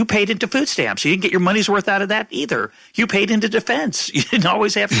 and you paid into food stamps. You didn't get your money's worth out of that either. You paid into defense. You didn't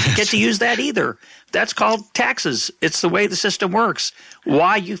always have to get to use that either. That's called taxes. It's the way the system works.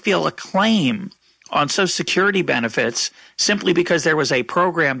 Why you feel a claim on Social Security benefits simply because there was a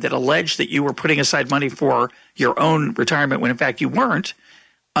program that alleged that you were putting aside money for your own retirement when in fact you weren't,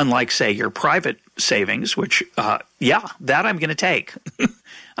 unlike, say, your private savings, which, that I'm going to take.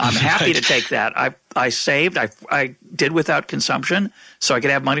 I'm happy to take that. I saved. I did without consumption so I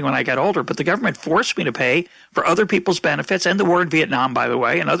could have money when I got older. But the government forced me to pay for other people's benefits and the war in Vietnam, by the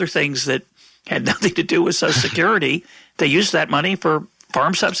way, and other things that had nothing to do with Social Security. They used that money for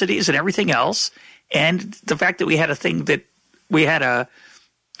farm subsidies and everything else. And the fact that we had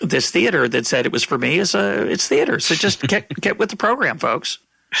this theater that said it was for me it's theater. So just get with the program, folks.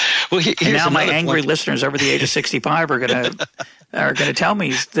 Well, and now my angry listeners over the age of 65 are gonna tell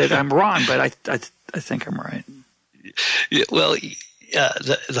me that I'm wrong, but I think I'm right. Well,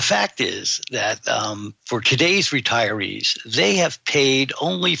 the fact is that for today's retirees, they have paid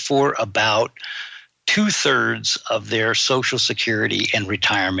only for about 2/3 of their Social Security and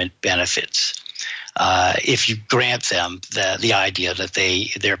retirement benefits. If you grant them the idea that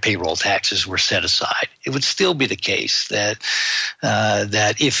their payroll taxes were set aside, it would still be the case that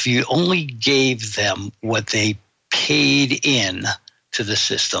if you only gave them what they paid in to the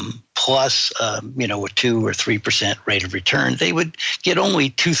system plus a 2 or 3% rate of return, they would get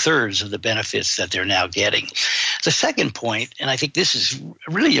only 2/3 of the benefits that they're now getting. The second point, and I think this is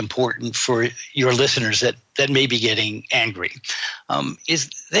really important for your listeners that may be getting angry, is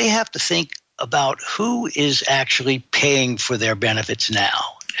they have to think about who is actually paying for their benefits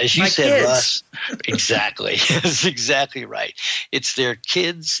now. As you said, kids. Russ, exactly. That's exactly right. It's their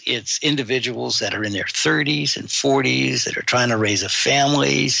kids. It's individuals that are in their 30s and 40s that are trying to raise a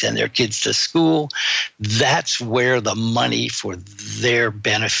family, send their kids to school. That's where the money for their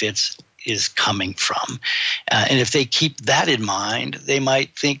benefits is coming from. And if they keep that in mind, they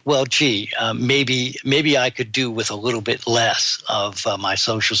might think, well, maybe I could do with a little bit less of my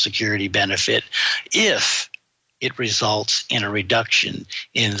Social Security benefit if it results in a reduction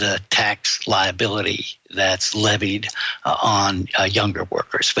in the tax liability that's levied on younger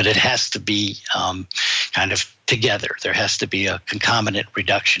workers. But it has to be kind of together. There has to be a concomitant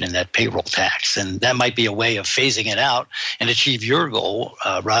reduction in that payroll tax. And that might be a way of phasing it out and achieve your goal,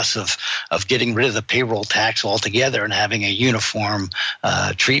 Russ, of getting rid of the payroll tax altogether and having a uniform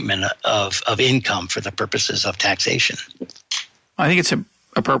treatment of income for the purposes of taxation. I think it's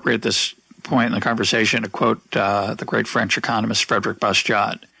appropriate at this point in the conversation to quote the great French economist Frédéric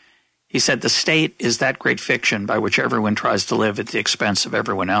Bastiat. He said, "The state is that great fiction by which everyone tries to live at the expense of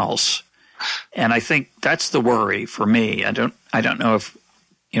everyone else." And I think that's the worry for me. I don't know if,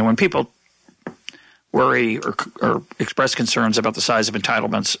 when people worry or express concerns about the size of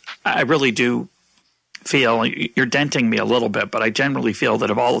entitlements, I really do feel, you're denting me a little bit, but I generally feel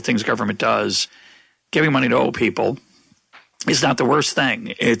that of all the things government does, giving money to old people is not the worst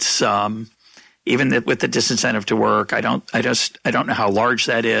thing. It's even with the disincentive to work. I don't know how large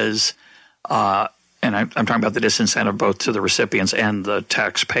that is, and I'm talking about the disincentive both to the recipients and the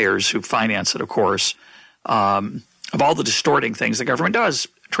taxpayers who finance it. Of course, of all the distorting things the government does,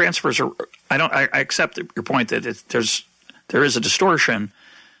 transfers are. I accept your point that there is a distortion,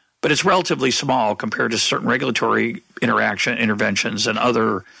 but it's relatively small compared to certain regulatory interventions and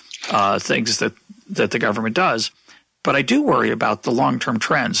other things that the government does. But I do worry about the long-term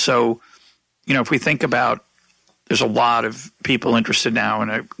trends. So, if we think about, there's a lot of people interested now in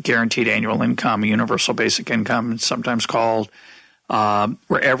a guaranteed annual income, a universal basic income, it's sometimes called,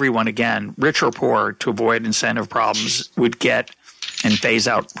 where everyone, again, rich or poor, to avoid incentive problems, would get and phase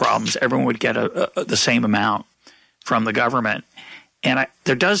out problems. Everyone would get the same amount from the government. And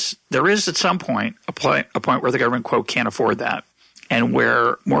there is at some point a point where the government, quote, can't afford that, and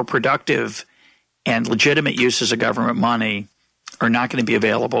where more productive and legitimate uses of government money are not going to be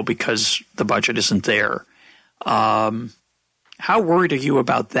available because the budget isn't there. How worried are you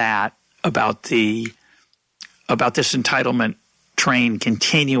about that, about this entitlement train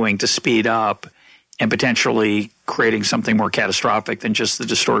continuing to speed up and potentially creating something more catastrophic than just the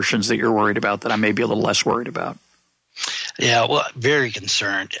distortions that you're worried about that I may be a little less worried about? Yeah, well, very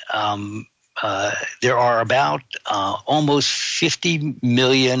concerned. There are about almost 50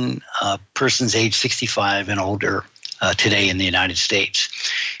 million persons aged 65 and older today in the United States.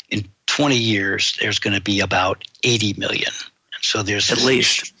 In 20 years, there's going to be about 80 million. So there's at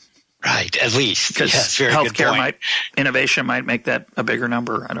least. Right, at least. Because healthcare innovation might make that a bigger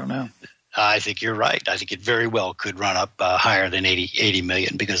number. I don't know. I think you're right. I think it very well could run up higher than 80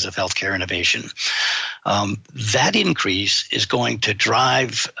 million because of healthcare innovation. That increase is going to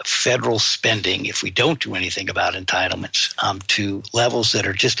drive federal spending, if we don't do anything about entitlements, to levels that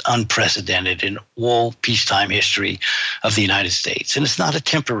are just unprecedented in all peacetime history of the United States. And it's not a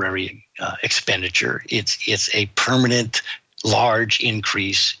temporary expenditure. It's a permanent, large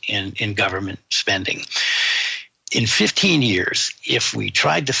increase in government spending. In 15 years, if we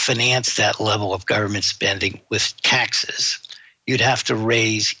tried to finance that level of government spending with taxes, you'd have to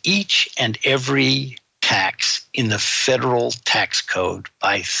raise each and every tax in the federal tax code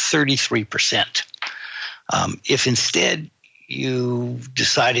by 33%. If instead you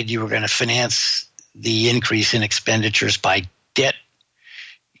decided you were going to finance the increase in expenditures by debt,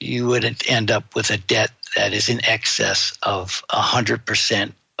 you would end up with a debt that is in excess of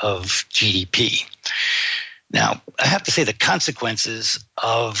 100% of GDP. Now, I have to say the consequences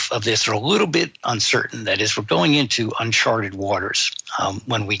of this are a little bit uncertain. That is, we're going into uncharted waters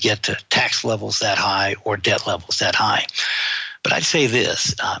when we get to tax levels that high or debt levels that high. But I'd say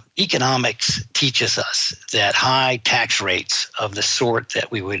this, economics teaches us that high tax rates of the sort that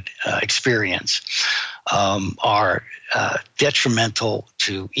we would experience are detrimental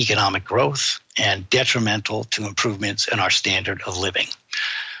to economic growth and detrimental to improvements in our standard of living.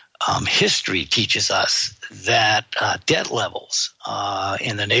 History teaches us that debt levels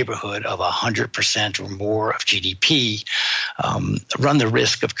in the neighborhood of 100% or more of GDP run the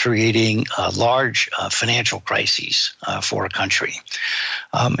risk of creating large financial crises for a country.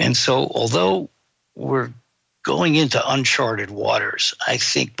 And so although we're going into uncharted waters, I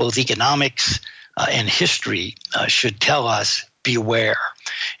think both economics and history should tell us beware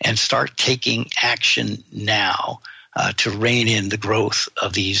and start taking action now to rein in the growth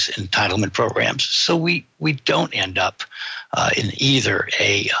of these entitlement programs so we don't end up in either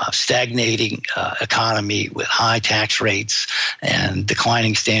a stagnating economy with high tax rates and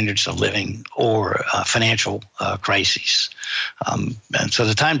declining standards of living or financial crises. And so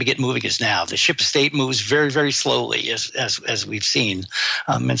the time to get moving is now. The ship of state moves very, very slowly, as we've seen.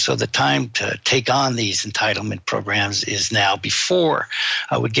 And so the time to take on these entitlement programs is now before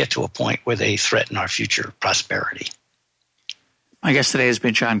we get to a point where they threaten our future prosperity. My guest today has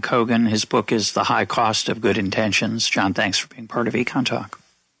been John Cogan. His book is The High Cost of Good Intentions. John, thanks for being part of EconTalk.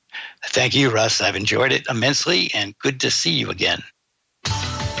 Thank you, Russ. I've enjoyed it immensely, and good to see you again.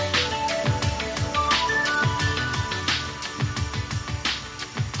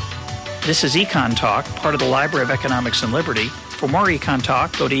 This is EconTalk, part of the Library of Economics and Liberty. For more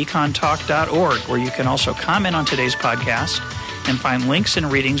EconTalk, go to econtalk.org, where you can also comment on today's podcast and find links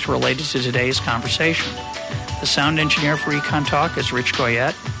and readings related to today's conversation. The sound engineer for EconTalk is Rich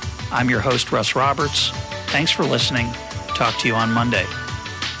Goyette. I'm your host, Russ Roberts. Thanks for listening. Talk to you on Monday.